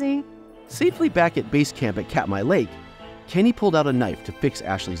demoralizing. Safely back at base camp at Katmai Lake, Kenny pulled out a knife to fix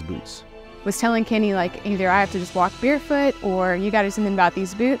Ashley's boots. Was telling Kenny, like, either I have to just walk barefoot or you got to do something about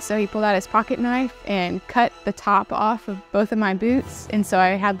these boots. So he pulled out his pocket knife and cut the top off of both of my boots. And so I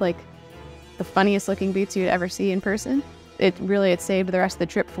had like the funniest looking boots you'd ever see in person. It saved the rest of the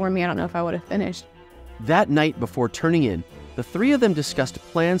trip for me. I don't know if I would have finished. That night before turning in, the three of them discussed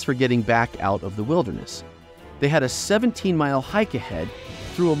plans for getting back out of the wilderness. They had a 17-mile hike ahead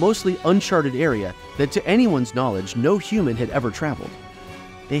through a mostly uncharted area that to anyone's knowledge, no human had ever traveled.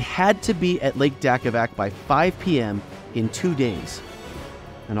 They had to be at Lake Dakavak by 5 p.m. in 2 days.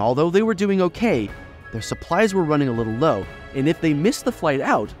 And although they were doing okay, their supplies were running a little low, and if they missed the flight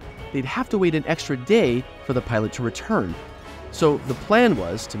out, they'd have to wait an extra day for the pilot to return. So the plan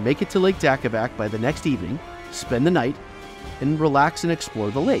was to make it to Lake Dakavak by the next evening, spend the night, and relax and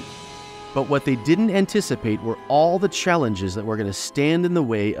explore the lake. But what they didn't anticipate were all the challenges that were going to stand in the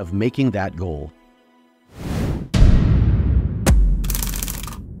way of making that goal.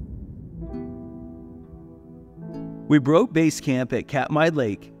 We broke base camp at Katmai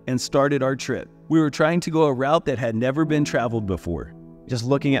Lake and started our trip. We were trying to go a route that had never been traveled before. just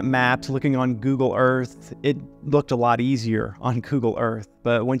looking at maps, looking on Google Earth, it looked a lot easier on Google Earth.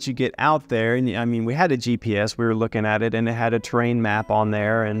 But once you get out there, and I mean, we had a GPS, we were looking at it, and it had a terrain map on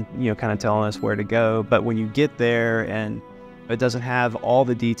there and, kind of telling us where to go. But when you get there and it doesn't have all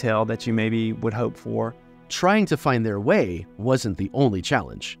the detail that you maybe would hope for. Trying to find their way wasn't the only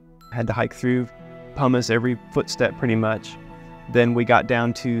challenge. Had to hike through pumice every footstep pretty much. Then we got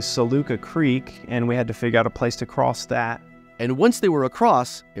down to Saluka Creek, and we had to figure out a place to cross that. And once they were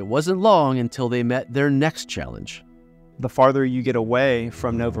across, it wasn't long until they met their next challenge. The farther you get away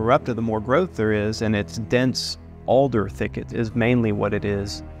from Novarupta, the more growth there is, and it's dense alder thicket is mainly what it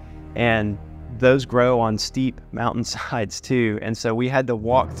is. And those grow on steep mountainsides too. And so we had to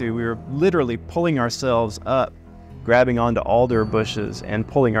walk through, we were literally pulling ourselves up, grabbing onto alder bushes and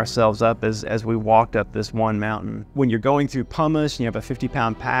pulling ourselves up as we walked up this one mountain. When you're going through pumice and you have a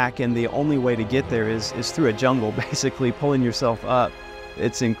 50-pound pack, and the only way to get there is through a jungle, basically pulling yourself up,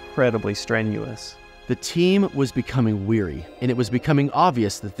 it's incredibly strenuous. The team was becoming weary, and it was becoming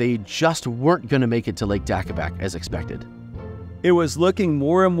obvious that they just weren't going to make it to Lake Dakabac as expected. It was looking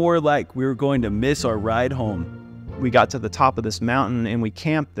more and more like we were going to miss our ride home. We got to the top of this mountain and we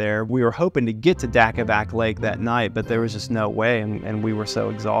camped there. We were hoping to get to Dakabac Lake that night, but there was just no way, and we were so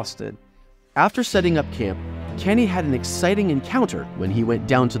exhausted. After setting up camp, Kenny had an exciting encounter when he went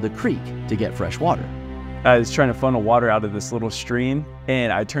down to the creek to get fresh water. I was trying to funnel water out of this little stream,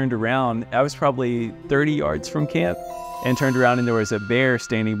 and I turned around. I was probably 30 yards from camp, and turned around, and there was a bear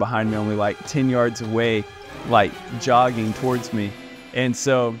standing behind me only like 10 yards away, like jogging towards me. And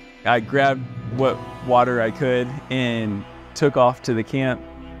so I grabbed what water I could and took off to the camp,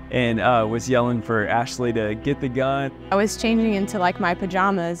 and was yelling for Ashley to get the gun. I was changing into like my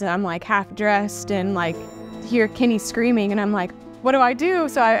pajamas, and I'm like half dressed and like hear Kenny screaming, and I'm like, what do I do?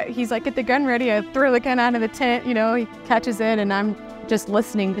 So he's like, get the gun ready. I throw the gun out of the tent, he catches it, and I'm just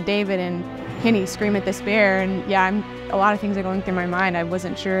listening to David and Kenny scream at this bear. And yeah, a lot of things are going through my mind. I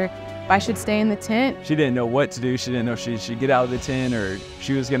wasn't sure if I should stay in the tent. She didn't know what to do. She didn't know if she should get out of the tent, or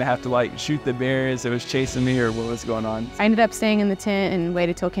she was gonna have to like shoot the bear as it was chasing me, or what was going on. I ended up staying in the tent and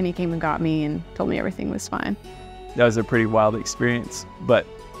waited till Kenny came and got me and told me everything was fine. That was a pretty wild experience, but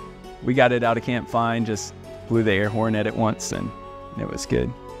we got it out of camp fine, just blew the air horn at it once, and it was good.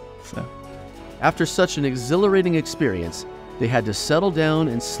 So, after such an exhilarating experience, they had to settle down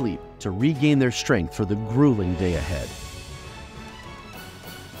and sleep to regain their strength for the grueling day ahead.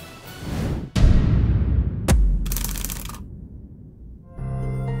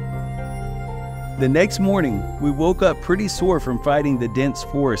 The next morning, we woke up pretty sore from fighting the dense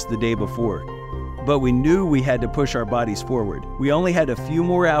forest the day before. But we knew we had to push our bodies forward. We only had a few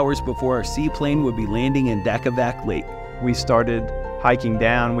more hours before our seaplane would be landing in Dakabac Lake. We started hiking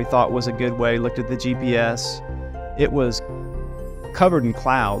down, we thought was a good way, looked at the GPS. It was covered in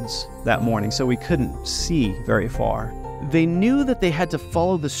clouds that morning, so we couldn't see very far. They knew that they had to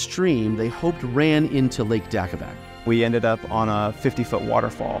follow the stream they hoped ran into Lake Dakabac. We ended up on a 50-foot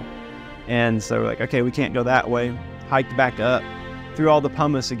waterfall. And so we're like, okay, we can't go that way. Hiked back up, through all the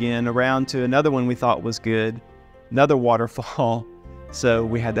pumice again, around to another one we thought was good, another waterfall. So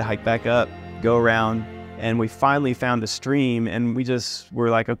we had to hike back up, go around, and we finally found a stream, and we just were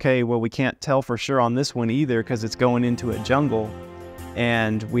like, okay, well, we can't tell for sure on this one either because it's going into a jungle.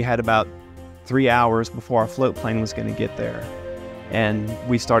 And we had about 3 hours before our float plane was going to get there. And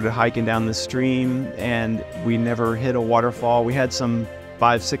we started hiking down the stream, and we never hit a waterfall. We had some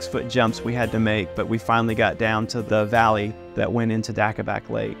 5-6 foot jumps we had to make, but we finally got down to the valley that went into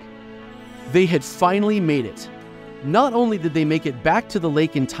Dakabac Lake. They had finally made it. Not only did they make it back to the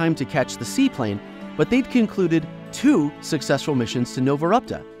lake in time to catch the seaplane, but they'd concluded 2 successful missions to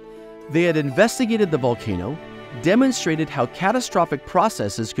Novarupta. They had investigated the volcano, demonstrated how catastrophic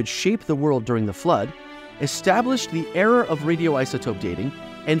processes could shape the world during the flood, established the era of radioisotope dating,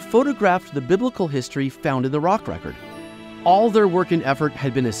 and photographed the biblical history found in the rock record. All their work and effort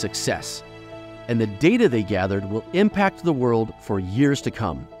had been a success, and the data they gathered will impact the world for years to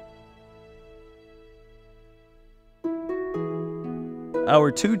come. Our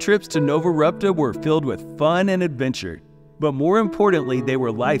 2 trips to Novarupta were filled with fun and adventure, but more importantly, they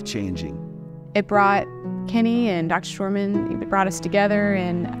were life-changing. It brought Kenny and Dr. Shorman, it brought us together,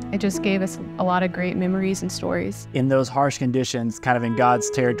 and it just gave us a lot of great memories and stories. In those harsh conditions, kind of in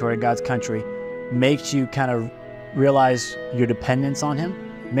God's territory, God's country, makes you kind of realize your dependence on Him,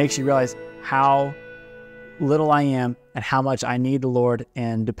 makes you realize how little I am and how much I need the Lord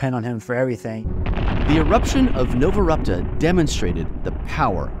and depend on Him for everything. The eruption of Novarupta demonstrated the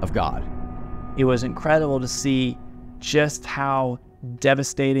power of God. It was incredible to see just how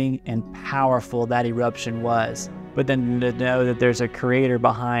devastating and powerful that eruption was. But then to know that there's a creator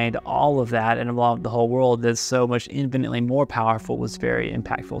behind all of that and involved the whole world that's so much infinitely more powerful was very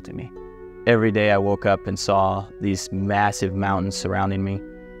impactful to me. Every day I woke up and saw these massive mountains surrounding me.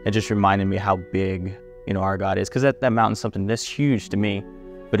 It just reminded me how big, our God is. Because that mountain's something that's huge to me,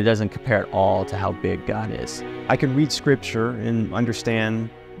 but it doesn't compare at all to how big God is. I can read scripture and understand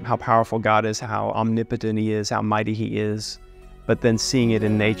how powerful God is, how omnipotent he is, how mighty he is. But then seeing it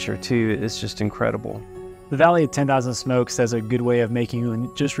in nature too is just incredible. The Valley of 10,000 Smokes has a good way of making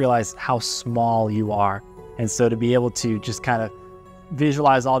you just realize how small you are. And so to be able to just kind of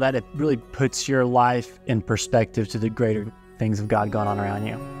visualize all that, it really puts your life in perspective to the greater things of God going on around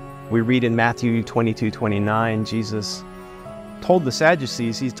you. We read in Matthew 22:29, Jesus told the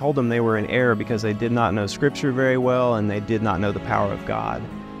Sadducees, he told them they were in error because they did not know scripture very well and they did not know the power of God.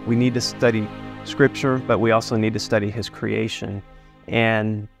 We need to study scripture, but we also need to study his creation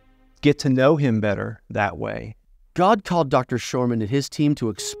and get to know him better that way. God called Dr. Shorman and his team to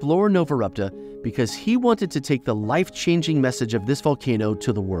explore Novarupta because he wanted to take the life-changing message of this volcano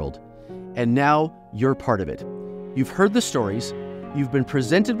to the world. And now you're part of it. You've heard the stories, you've been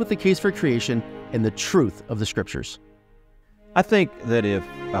presented with the case for creation and the truth of the scriptures. I think that if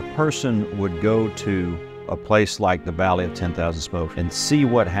a person would go to a place like the Valley of 10,000 Smokes and see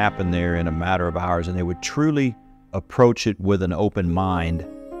what happened there in a matter of hours, and they would truly approach it with an open mind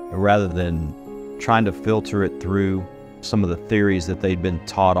rather than trying to filter it through some of the theories that they'd been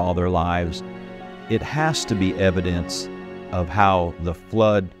taught all their lives, it has to be evidence of how the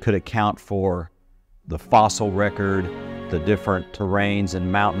flood could account for the fossil record, the different terrains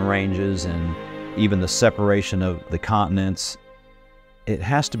and mountain ranges, and even the separation of the continents. It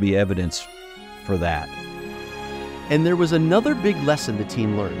has to be evidence for that. And there was another big lesson the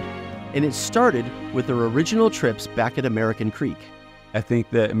team learned, and it started with their original trips back at American Creek. I think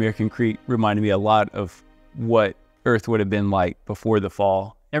that American Creek reminded me a lot of what Earth would have been like before the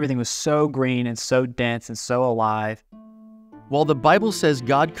fall. Everything was so green and so dense and so alive. While the Bible says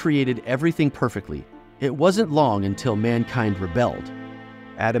God created everything perfectly, it wasn't long until mankind rebelled.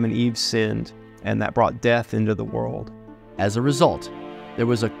 Adam and Eve sinned, and that brought death into the world. As a result, there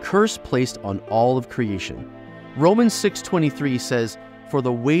was a curse placed on all of creation. Romans 6:23 says, "For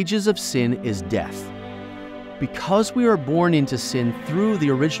the wages of sin is death." Because we are born into sin through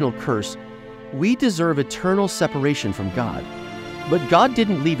the original curse, we deserve eternal separation from God. But God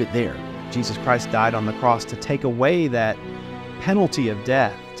didn't leave it there. Jesus Christ died on the cross to take away that penalty of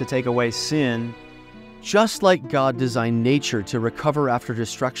death, to take away sin. Just like God designed nature to recover after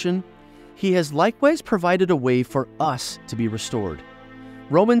destruction, he has likewise provided a way for us to be restored.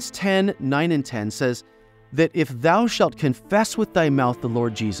 Romans 10:9 and 10 says that if thou shalt confess with thy mouth the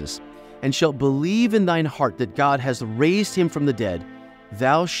Lord Jesus, and shalt believe in thine heart that God has raised him from the dead,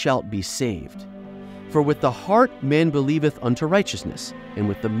 thou shalt be saved. For with the heart man believeth unto righteousness, and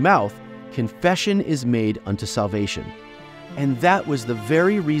with the mouth confession is made unto salvation. And that was the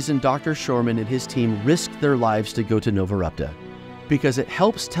very reason Dr. Shorman and his team risked their lives to go to Novarupta, because it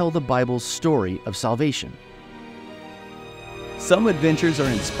helps tell the Bible's story of salvation. Some adventures are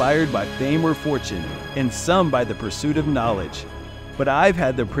inspired by fame or fortune, and some by the pursuit of knowledge. But I've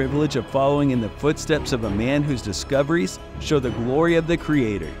had the privilege of following in the footsteps of a man whose discoveries show the glory of the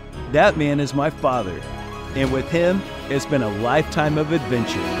Creator. That man is my father, and with him, it's been a lifetime of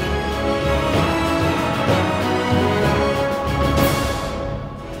adventure.